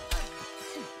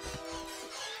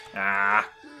 Ah.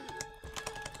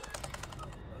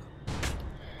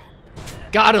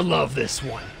 Gotta love this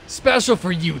one. Special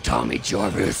for you, Tommy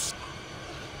Jarvis.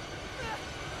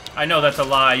 I know that's a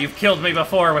lie. You've killed me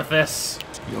before with this.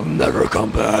 You'll never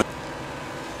come back.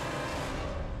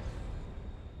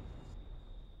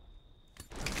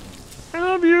 I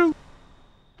love you.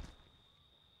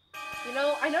 You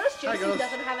know, I noticed Jason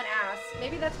doesn't have an ass.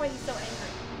 Maybe that's why he's so angry.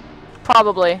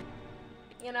 Probably.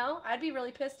 You know, I'd be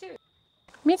really pissed too.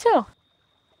 Me too.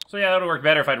 So yeah, that would work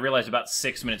better if I'd realized about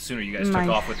 6 minutes sooner you guys took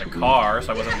off with the car,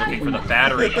 so I wasn't looking for the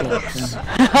battery corpse.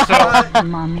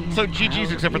 So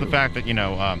GG's, except for the fact that, you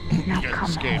know, you guys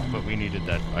escaped, but we needed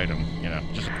that item, you know,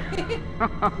 just...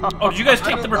 Oh, did you guys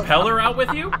take the propeller out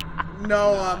with you?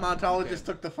 No, Montologist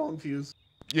took the phone fuse.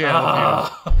 Yeah.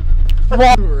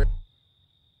 Alright,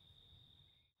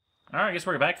 I guess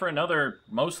we're back for another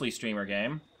mostly streamer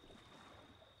game.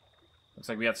 Looks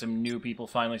like we got some new people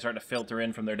finally starting to filter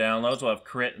in from their downloads. We'll have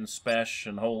Crit and Spesh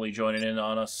and Holy joining in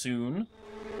on us soon.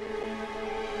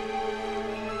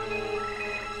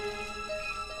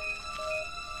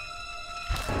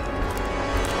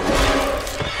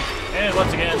 And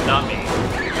once again, not me.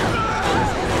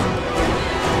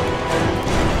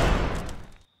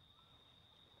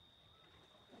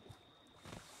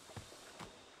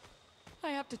 I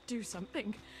have to do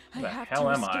something. Where the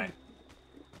hell am I?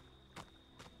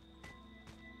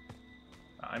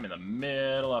 I'm in the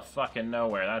middle of fucking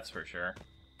nowhere, that's for sure.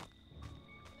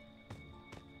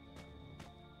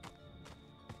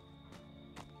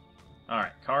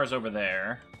 Alright, car's over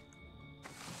there.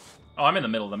 Oh, I'm in the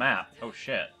middle of the map. Oh,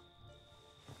 shit.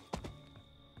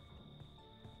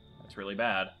 That's really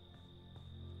bad.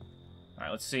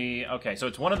 Alright, let's see. Okay, so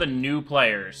it's one of the new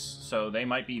players, so they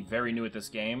might be very new at this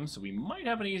game, so we might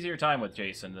have an easier time with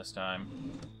Jason this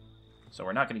time. So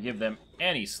we're not going to give them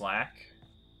any slack.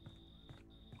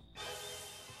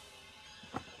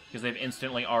 Because they've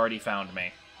instantly already found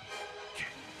me.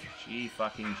 G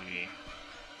fucking G.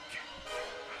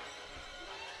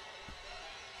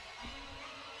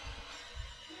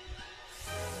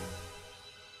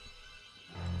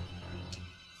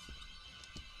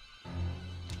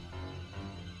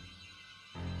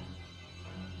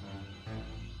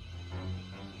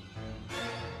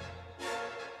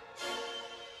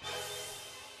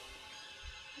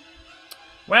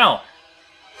 Well,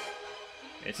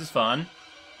 this is fun.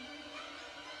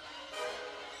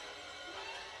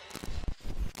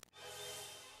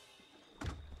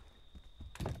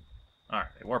 Alright,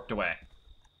 they warped away.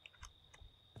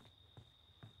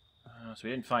 So we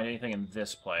didn't find anything in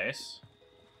this place.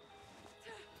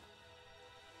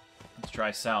 Let's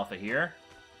try south of here.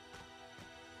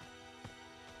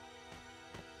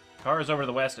 Car is over to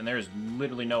the west, and there's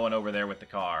literally no one over there with the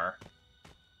car.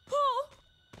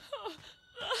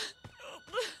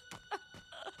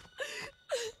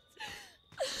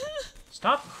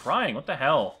 Stop crying, what the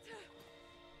hell?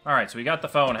 Alright, so we got the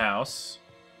phone house.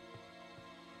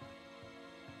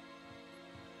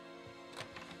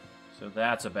 So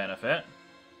that's a benefit.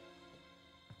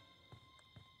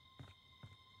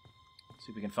 Let's see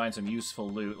if we can find some useful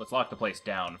loot. Let's lock the place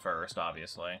down first,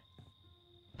 obviously.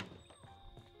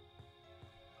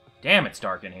 Damn, it's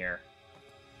dark in here.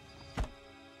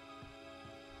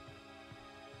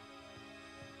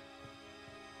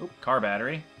 Oop, car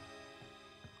battery.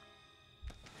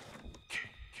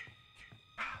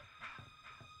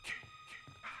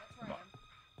 Come on.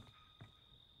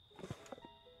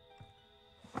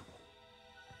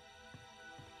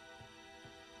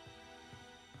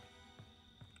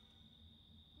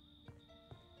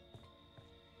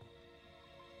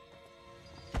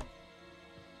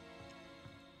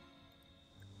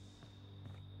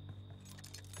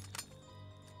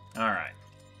 Alright.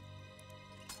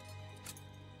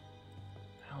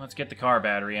 Well, let's get the car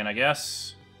battery in, I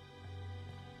guess.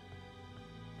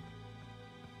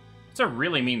 It's a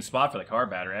really mean spot for the car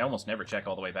battery. I almost never check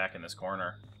all the way back in this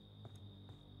corner.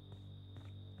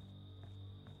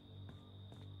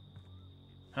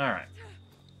 Alright.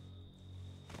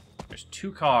 There's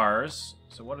 2 cars.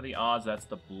 So what are the odds that's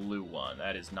the blue one?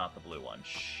 That is not the blue one.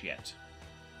 Shit.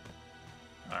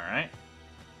 Alright.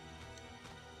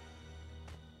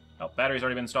 Oh, battery's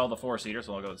already been installed the 4-seater,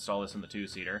 so I'll go install this in the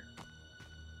 2-seater.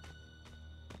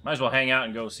 Might as well hang out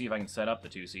and go see if I can set up the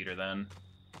 2-seater then.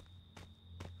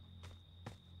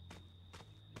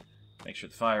 Make sure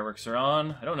the fireworks are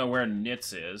on. I don't know where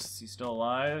Nitz is. Is he still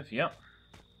alive? Yep.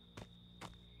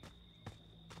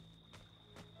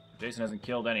 Jason hasn't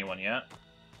killed anyone yet.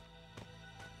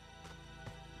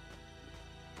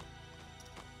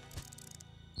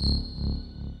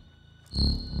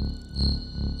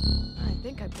 I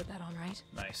think I put that on right.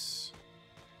 Nice.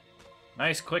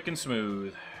 Nice, quick, and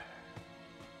smooth.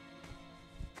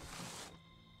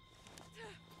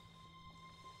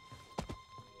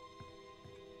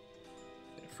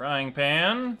 Get a frying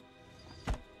pan.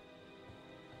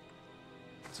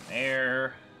 Some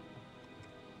air.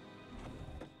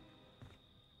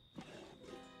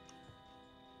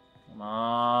 Come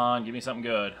on, give me something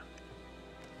good.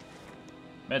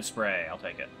 Med spray, I'll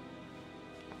take it.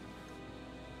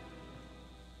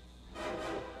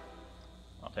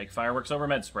 I'll take fireworks over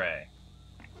med spray.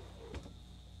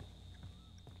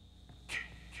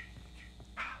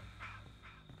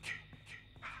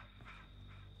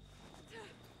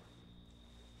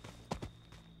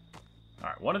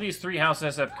 Alright, one of these 3 House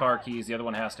SF car keys, the other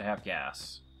one has to have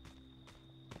gas.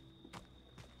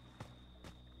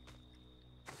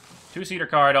 2-seater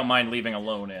car I don't mind leaving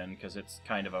alone in, because it's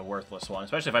kind of a worthless one.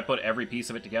 Especially if I put every piece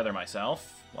of it together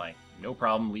myself. Like, no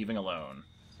problem leaving alone.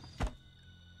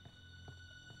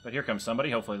 But here comes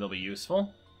somebody. Hopefully they'll be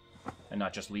useful. And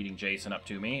not just leading Jason up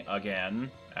to me.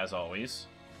 Again, as always.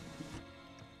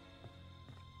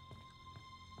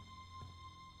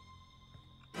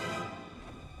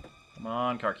 Come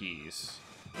on, car keys.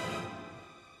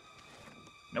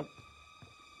 Nope.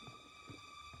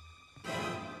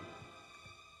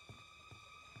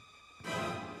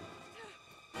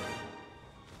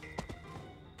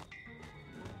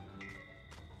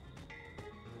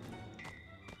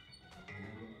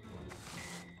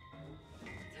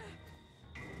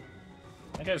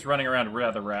 That guy's running around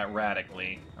rather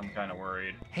radically. I'm kind of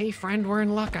worried. Hey, friend, we're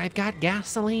in luck. I've got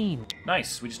gasoline.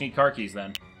 Nice. We just need car keys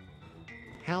then.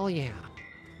 Hell yeah.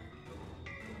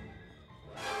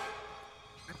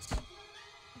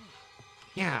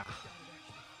 Yeah.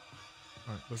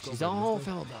 All right, let's go. She's all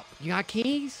filled up. You got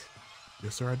keys?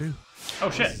 Yes, sir, I do.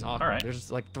 Oh, shit. This is awkward. All right.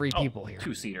 There's like 3 people here.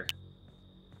 2-seater.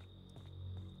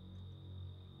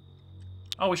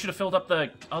 Oh, we should have filled up the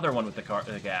other one with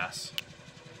the gas.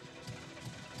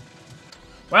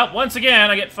 Well, once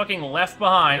again, I get fucking left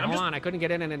behind. Hold on, I couldn't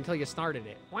get in it until you started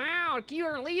it. Wow, you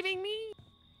are leaving me?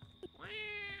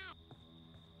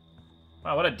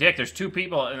 Wow, what a dick. There's 2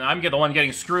 people, and I'm the one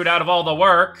getting screwed out of all the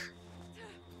work.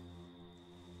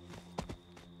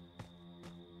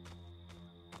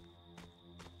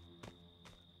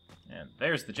 And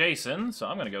there's the Jason, so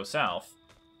I'm gonna go south.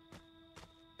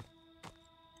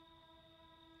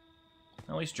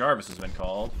 At least Jarvis has been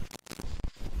called.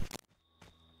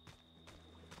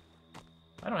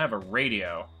 I don't have a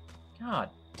radio. God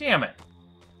damn it.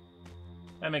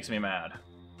 That makes me mad.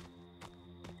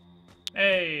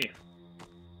 Hey!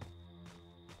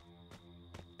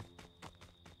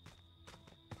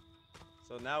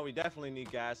 So now we definitely need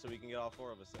gas so we can get all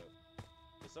 4 of us out.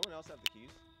 Does someone else have the keys?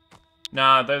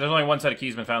 Nah, there's only 1 set of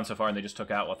keys been found so far, and they just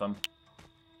took out with them.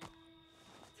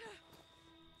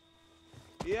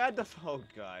 Yeah, oh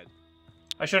god.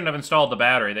 I shouldn't have installed the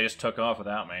battery, they just took off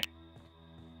without me.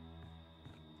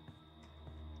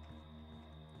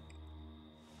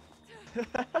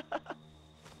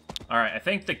 Alright, I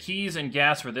think the keys and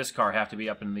gas for this car have to be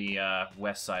up in the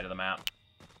west side of the map.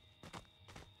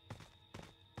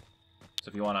 So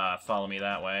if you want to follow me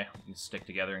that way, we can stick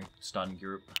together and stun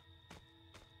group.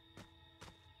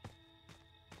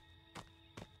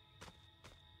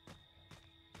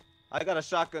 I got a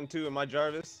shotgun too in my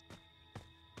Jarvis.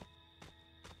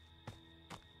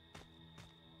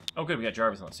 Oh, good, we got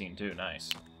Jarvis on the scene, too.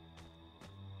 Nice.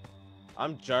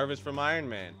 I'm Jarvis from Iron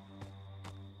Man.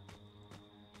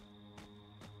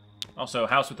 Also,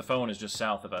 house with the phone is just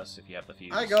south of us, if you have the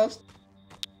fuse. Hi, Ghost.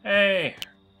 Hey!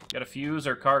 Got a fuse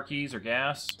or car keys or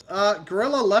gas?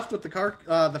 Gorilla left with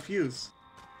the fuse.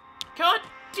 God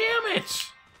damn it!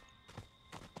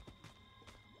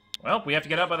 Well, we have to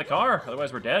get out by the car,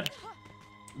 otherwise we're dead.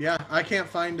 Yeah, I can't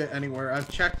find it anywhere. I've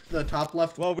checked the top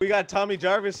left. Well, we got Tommy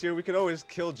Jarvis here. We could always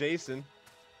kill Jason.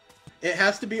 It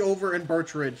has to be over in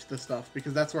Birch Ridge, the stuff,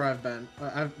 because that's where I've been.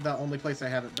 The only place I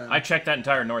haven't been. I checked that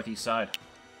entire northeast side.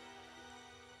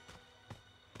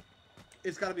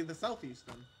 It's got to be the southeast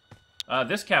then.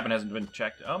 This cabin hasn't been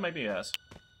checked. Oh, maybe it has.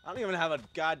 I don't even have a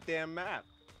goddamn map.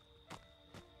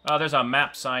 Oh, there's a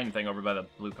map sign thing over by the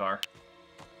blue car.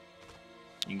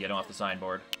 You can get off the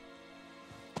signboard.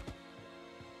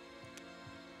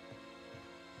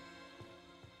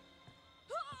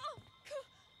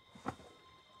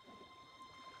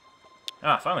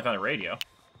 Ah, finally found a radio.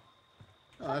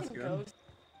 Oh, that's good.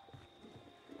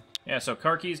 Yeah, so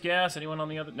car keys, gas. Anyone on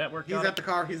the other network? He's at the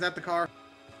car. He's at the car.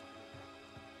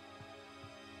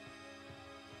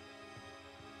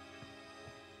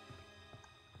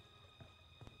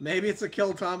 Maybe it's a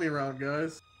kill Tommy round,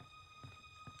 guys.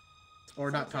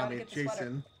 Or not Tommy,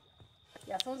 Jason.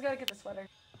 Yeah, someone's gotta get the sweater.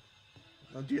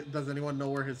 Does anyone know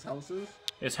where his house is?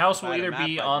 His house will either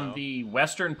be on the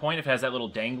western point if it has that little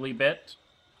dangly bit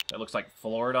that looks like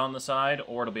floored on the side,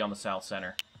 or it'll be on the south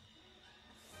center.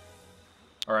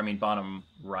 Or, I mean, bottom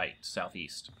right,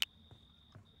 southeast.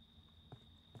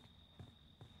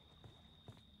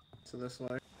 So this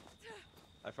way.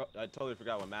 I totally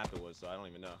forgot what map it was, so I don't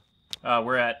even know.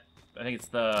 We're at, I think it's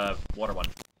the water one.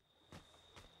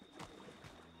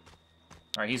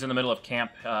 Alright, he's in the middle of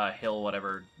Camp Hill,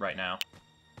 whatever, right now.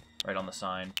 Right on the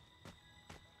sign.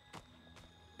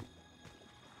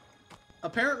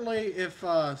 Apparently, if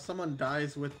someone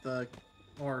dies with the...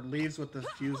 or leaves with the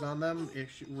fuse on them, it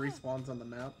respawns on the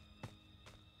map.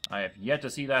 I have yet to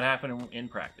see that happen in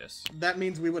practice. That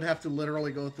means we would have to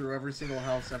literally go through every single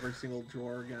house, every single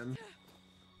drawer again.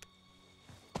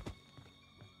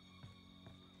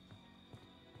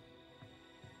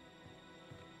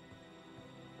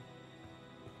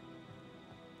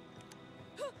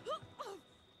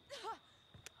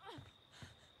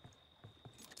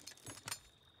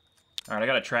 Alright, I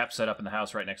got a trap set up in the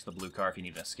house right next to the blue car if you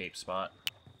need an escape spot.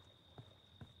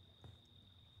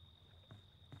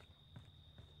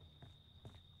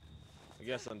 I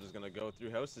guess I'm just gonna go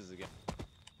through houses again.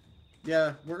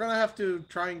 Yeah, we're gonna have to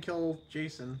try and kill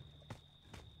Jason.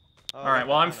 Alright,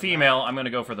 well, I'm female. I'm gonna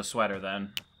go for the sweater,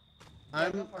 then.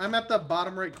 I'm at the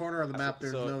bottom right corner of the map.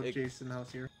 There's no Jason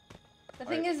house here. The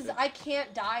thing is I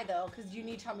can't die, though, because you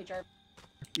need Tommy Jarvis.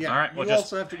 Yeah, Alright, well, you just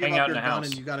also have to give hang up out your in the gun, house.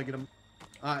 and you gotta get him.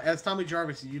 As Tommy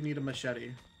Jarvis, you need a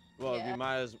machete. Well, Yeah.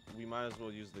 we might as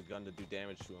well use the gun to do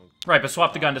damage to him. Right, but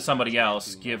swap the gun to somebody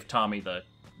else. Give Tommy the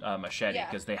machete, Yeah.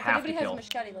 because they If have to anybody kill. has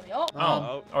a machete, let me... Oh.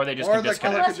 Oh, or they just Or can the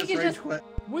disconnect. killer Unless could he just can rage just-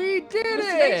 quit. We did Just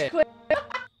it! rage quit.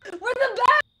 We're the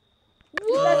best!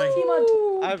 Best team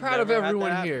on... I'm proud of never had everyone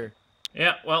that. here.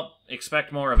 Yeah, well,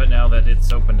 expect more of it now that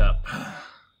it's opened up.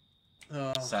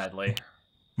 Sadly.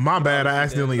 My bad. I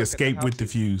accidentally escaped with the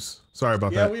fuse. Sorry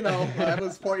about Yeah, that. we know. I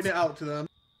was pointing it out to them.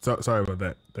 Sorry about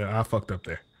that. I fucked up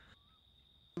there.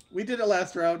 We did it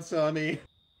last round, so I mean.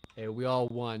 Hey, we all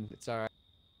won. It's alright.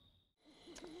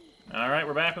 Alright,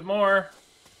 we're back with more.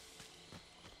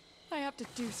 I have to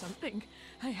do something.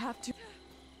 I have to.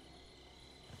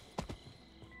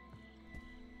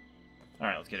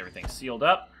 Alright, let's get everything sealed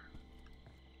up.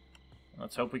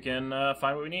 Let's hope we can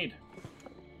find what we need.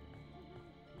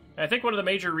 I think one of the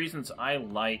major reasons I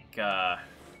like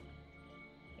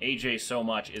AJ so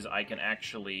much is I can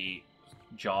actually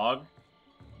jog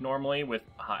normally with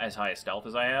as high a stealth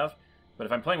as I have. But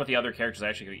if I'm playing with the other characters, I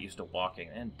actually get used to walking.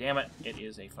 And damn it, it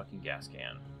is a fucking gas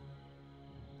can.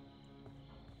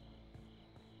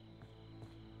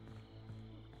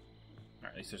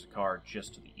 Alright, at least there's a car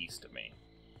just to the east of me.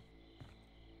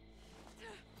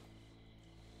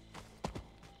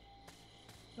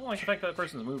 I don't like the fact that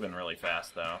person's moving really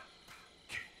fast, though.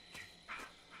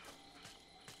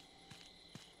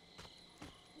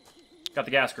 Got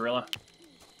the gas, Gorilla.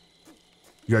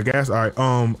 You got gas? All right.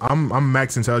 I'm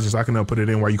max intelligence. I can put it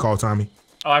in while you call Tommy.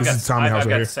 Oh, I've This got is Tommy house I've right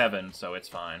got here. 7, so it's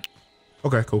fine.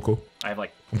 Okay, cool. I have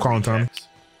like. I'm calling 3 Tommy. checks.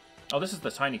 Oh, this is the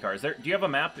tiny car. Is there? Do you have a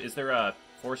map? Is there a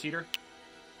 4-seater?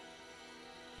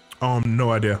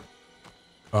 No idea.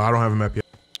 I don't have a map yet.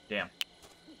 Damn.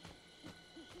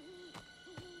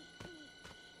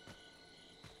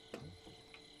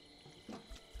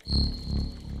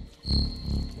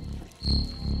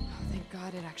 Thank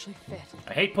God it actually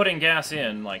I hate putting gas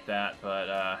in like that,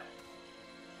 but,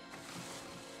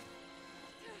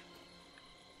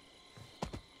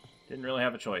 didn't really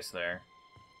have a choice there.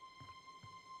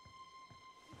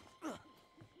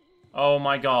 Oh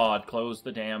my god, close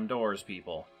the damn doors,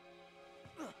 people.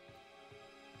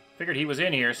 Figured he was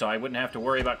in here, so I wouldn't have to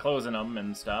worry about closing them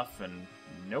and stuff, and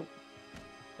nope.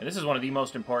 And this is one of the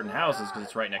most important houses, because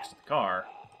it's right next to the car.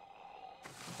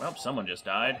 Well, someone just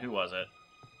died. Who was it?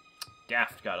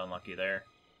 Daft got unlucky there.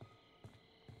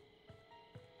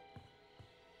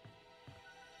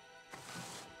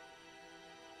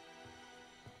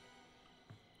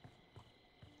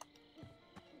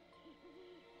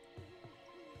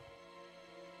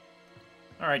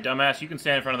 Alright, dumbass, you can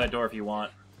stand in front of that door if you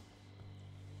want.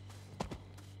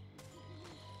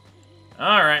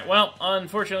 Alright, well,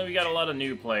 unfortunately we got a lot of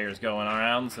new players going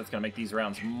around, so that's gonna make these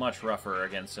rounds much rougher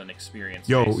against an experienced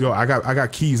base. Yo, I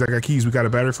got keys. I got keys. We got a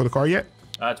battery for the car yet?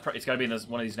 It's gotta be in this,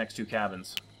 one of these next two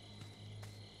cabins.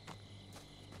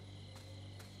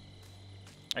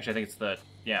 Actually, I think it's the...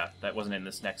 Yeah, that wasn't in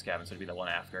this next cabin, so it'd be the one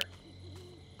after.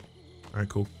 Alright,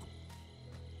 cool.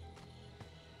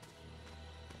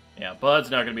 Yeah, Bud's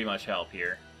not gonna be much help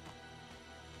here.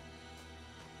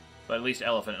 But at least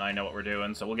Elephant and I know what we're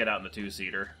doing, so we'll get out in the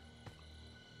two-seater.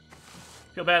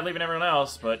 Feel bad leaving everyone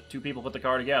else, but two people put the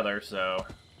car together, so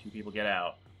two people get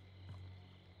out.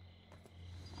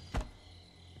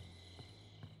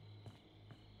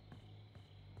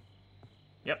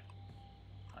 Yep,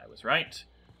 I was right.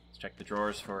 Let's check the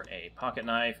drawers for a pocket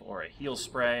knife, or a heel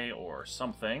spray, or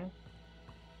something.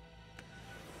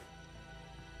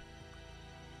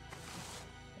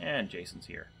 And Jason's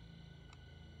here.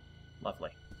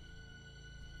 Lovely.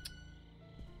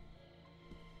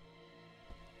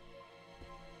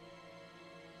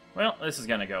 Well, this is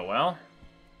gonna go well.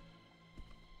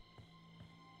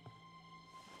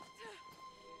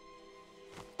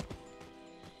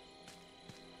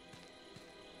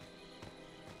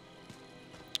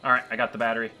 Alright, I got the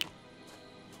battery.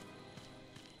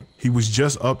 He was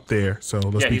just up there, so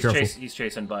let's be careful. He's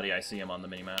chasing Buddy. I see him on the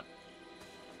minimap.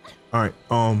 Alright,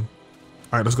 alright,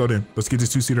 let's go then. Let's get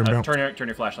this two-seater and bounce. Turn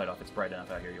your flashlight off. It's bright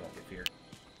enough out here. You won't get feared.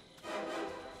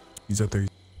 He's up there.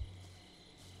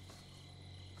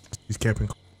 He's camping.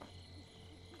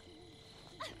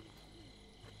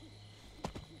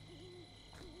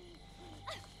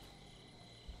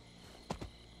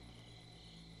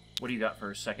 What do you got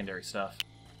for secondary stuff?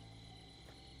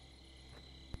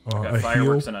 I got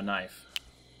fireworks and a knife.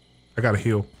 I got a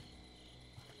heal.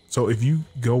 So if you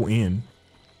go in,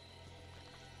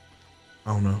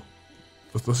 I don't know.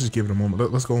 Let's just give it a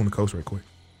moment. Let's go on the coast right quick.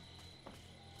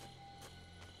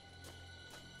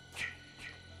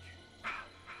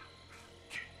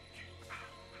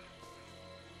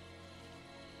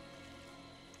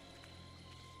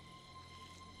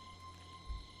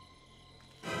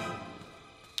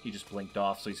 He just blinked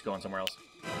off, so he's going somewhere else.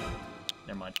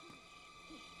 Never mind.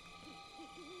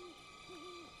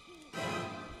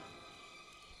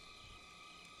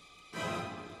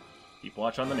 Keep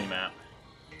watch on the minimap.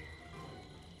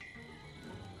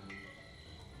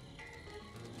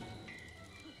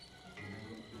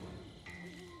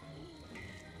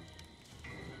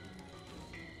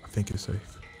 I think it's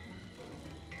safe.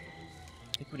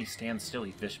 I think when he stands still,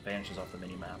 he vanishes off the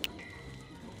minimap.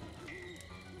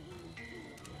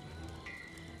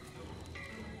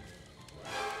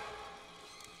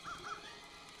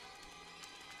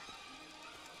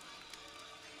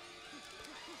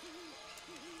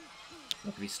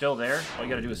 Look, if he's still there, all you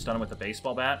gotta do is stun him with the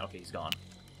baseball bat. Okay, he's gone.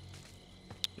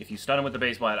 If you stun him with the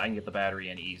baseball bat, I can get the battery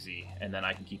in easy, and then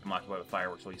I can keep him occupied with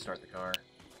fireworks while you start the car.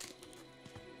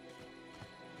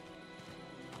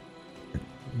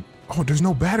 Oh, there's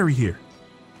no battery here.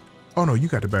 Oh no, you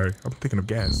got the battery. I'm thinking of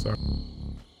gas. Sorry.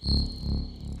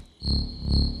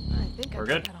 I think We're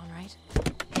good. That all right.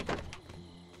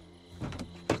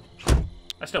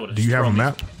 I still would have. Do you have a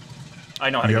map? I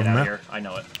know how to get out of here. I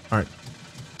know it. All right.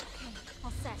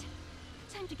 All set.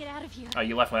 Time to get out of here. Oh,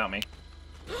 you left without me.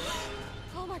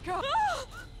 Oh my god.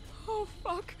 Oh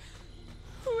fuck.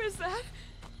 Who is that?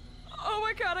 Oh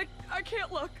my god, I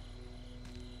can't look.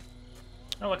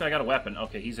 Oh, look, I got a weapon.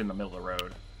 Okay, he's in the middle of the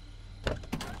road.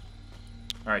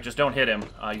 Alright, just don't hit him.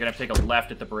 You're gonna have to take a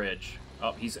left at the bridge.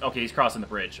 Oh, he's crossing the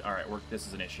bridge. Alright, this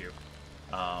is an issue.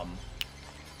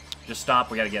 Just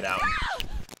stop, we gotta get out.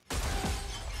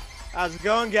 How's it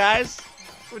going, guys?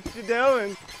 What you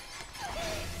doing?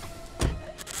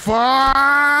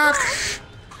 Fuck!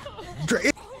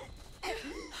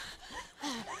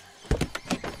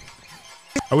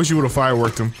 I wish you would have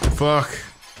fireworked him. Fuck.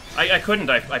 I couldn't.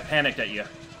 I panicked at you.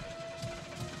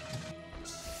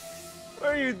 Where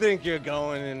Where do you think you're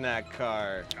going in that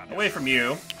car? Away from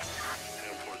you.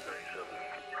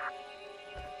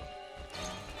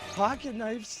 Pocket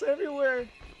knives everywhere.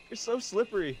 You're so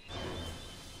slippery.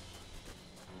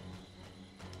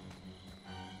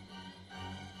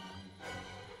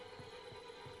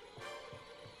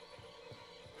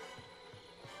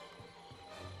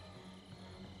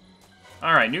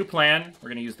 All right, new plan. We're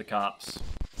gonna use the cops.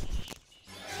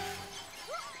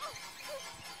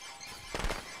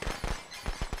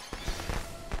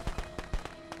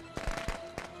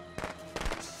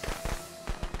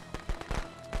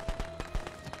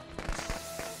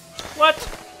 What?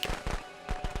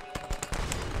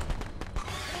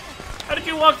 How did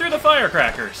you walk through the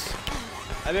firecrackers?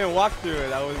 I didn't walk through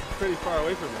it. I was pretty far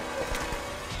away from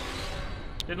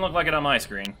it. Didn't look like it on my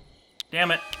screen.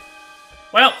 Damn it.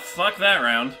 Well, fuck that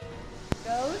round.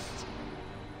 Ghost?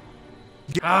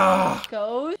 Ah!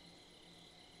 Ghost?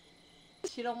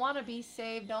 She don't want to be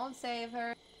saved. Don't save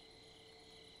her.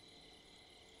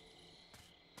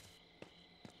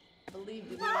 I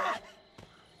believe you.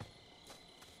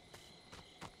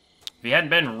 If he hadn't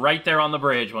been right there on the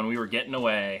bridge when we were getting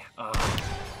away. Oh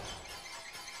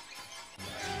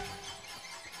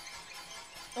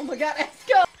my god, let's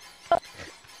go!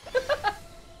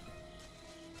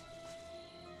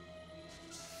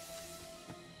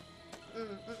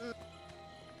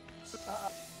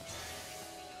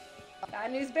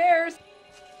 Bad news bears.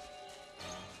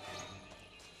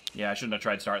 Yeah, I shouldn't have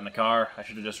tried starting the car. I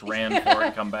should have just ran for it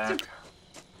and come back.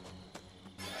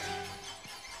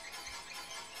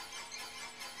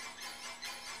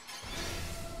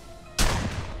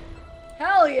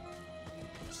 Hell yeah!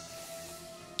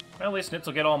 Well, at least Nitz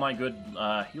will get all my good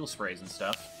heal sprays and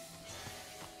stuff.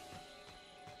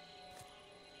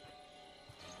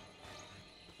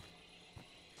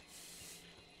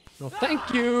 No,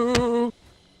 thank you.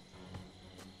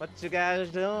 What you guys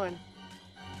doing?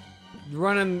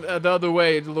 Running the other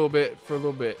way a little bit for a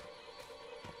little bit.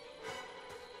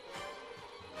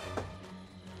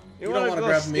 You don't wanna wanna go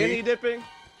grab skinny me? dipping?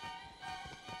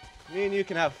 Me and you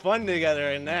can have fun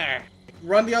together in there.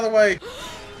 Run the other way.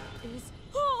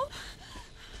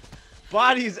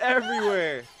 Bodies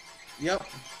everywhere. Yep.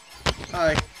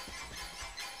 Hi.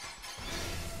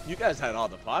 You guys had all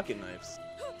the pocket knives.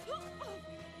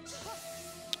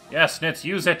 Yes, Nitz,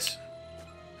 use it!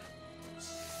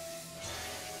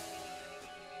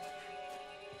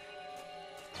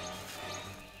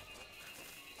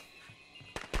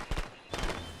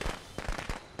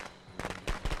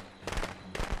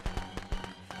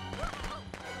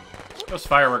 Those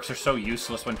fireworks are so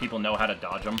useless when people know how to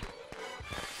dodge them.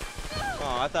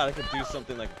 Oh, I thought I could do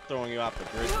something like throwing you off the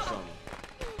bridge or something.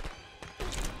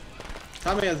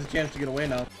 Tommy has a chance to get away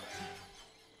now.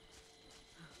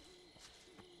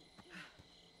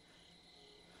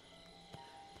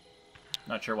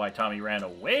 Not sure why Tommy ran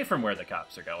away from where the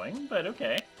cops are going, but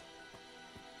okay.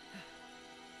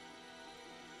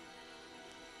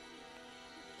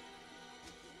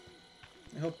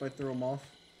 I hope I threw him off.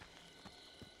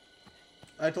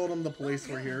 I told him the police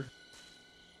were here.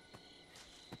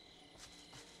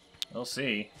 We'll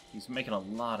see. He's making a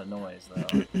lot of noise,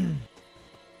 though.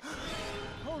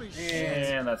 Holy shit.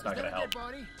 And that's not gonna help.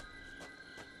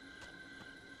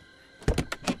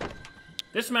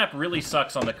 This map really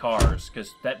sucks on the cars,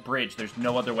 because that bridge, there's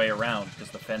no other way around, because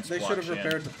the fence They should blocks have you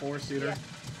repaired in. the four-seater.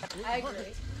 I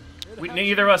agree.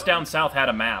 Neither of us down south had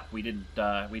a map. We didn't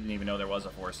even know there was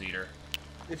a four-seater.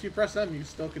 If you press M, you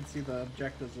still can see the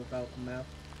objectives without the map.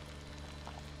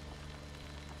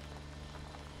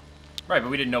 Right, but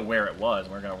we didn't know where it was.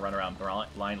 We were going to run around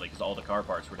blindly because all the car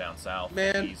parts were down south.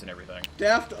 Man, Keys and everything.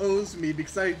 Daft owes me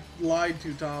because I lied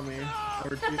to Tommy.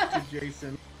 Or to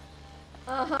Jason.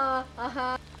 Uh-huh,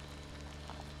 uh-huh.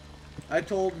 I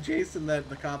told Jason that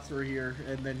the cops were here,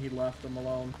 and then he left them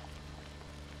alone.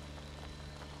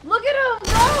 Look at him!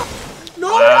 No!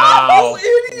 No! Wow.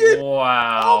 You idiot!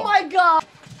 Wow. Oh my god!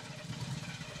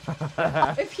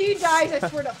 If he dies, I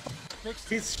swear to...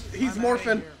 He's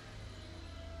morphing.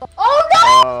 Oh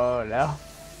no! Oh no.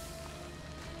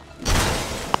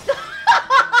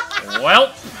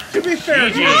 Well, to be fair,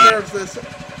 he GG. deserves this.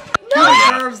 No!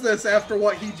 He deserves this after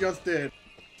what he just did.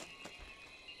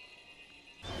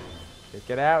 Kick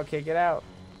it out, kick it out.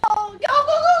 Oh, go!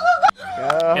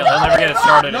 Go. He'll never get it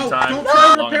started No, in time. don't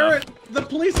try to long repair enough. it. The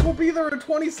police will be there in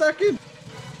 20 seconds.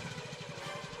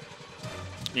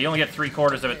 You only get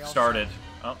 3/4 of it started.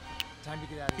 Oh. Time to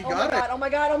get out of He here. got it. Oh my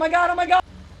god, oh my god, oh my god!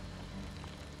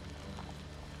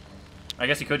 I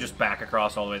guess he could just back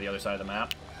across all the way to the other side of the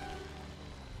map.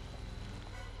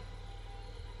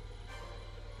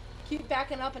 Keep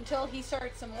backing up until he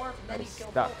starts some more, and then I'm he's go.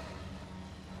 stuck.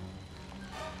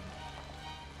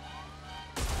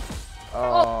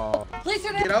 Oh. Police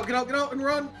are there. Get out, and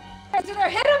run. Police are there.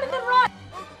 Hit him and then run.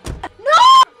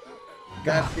 No!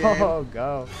 That game. Oh,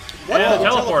 go. What? Yeah,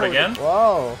 teleport again.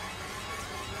 Whoa.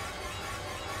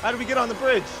 How did we get on the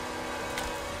bridge?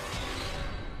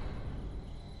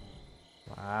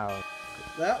 Wow.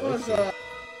 That was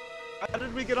How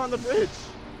did we get on the bridge?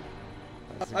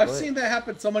 I've seen that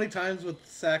happen so many times with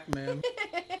Sackman.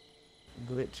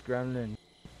 Glitch gremlin.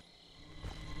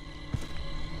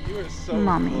 You were so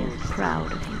Mommy is close.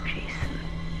 proud of you, Jason.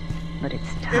 But it's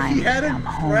If time he to hadn't come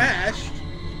home. crashed.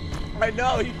 I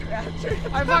know, he crashed.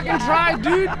 I fucking tried,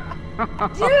 dude.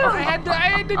 Dude, I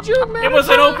had to juke, man. It was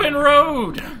an open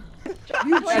road.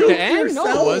 You At the end? yourself.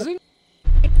 No, it wasn't.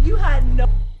 You had no.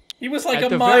 He was like At a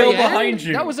the mile very behind end?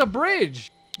 you. That was a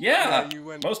bridge. Yeah.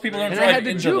 Most people don't And drive I had to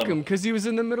into juke them. him because he was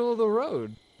in the middle of the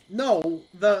road. No,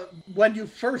 when you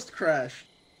first crashed.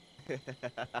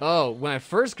 Oh, when I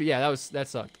first, yeah, that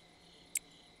sucked.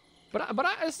 But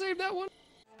I saved that one.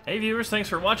 Hey viewers, thanks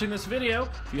for watching this video.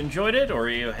 If you enjoyed it or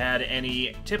you had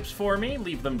any tips for me,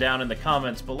 leave them down in the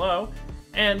comments below.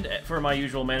 And for my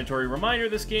usual mandatory reminder,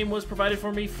 this game was provided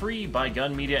for me free by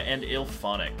Gun Media and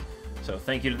Ilphonic. So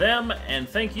thank you to them, and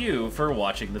thank you for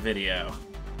watching the video.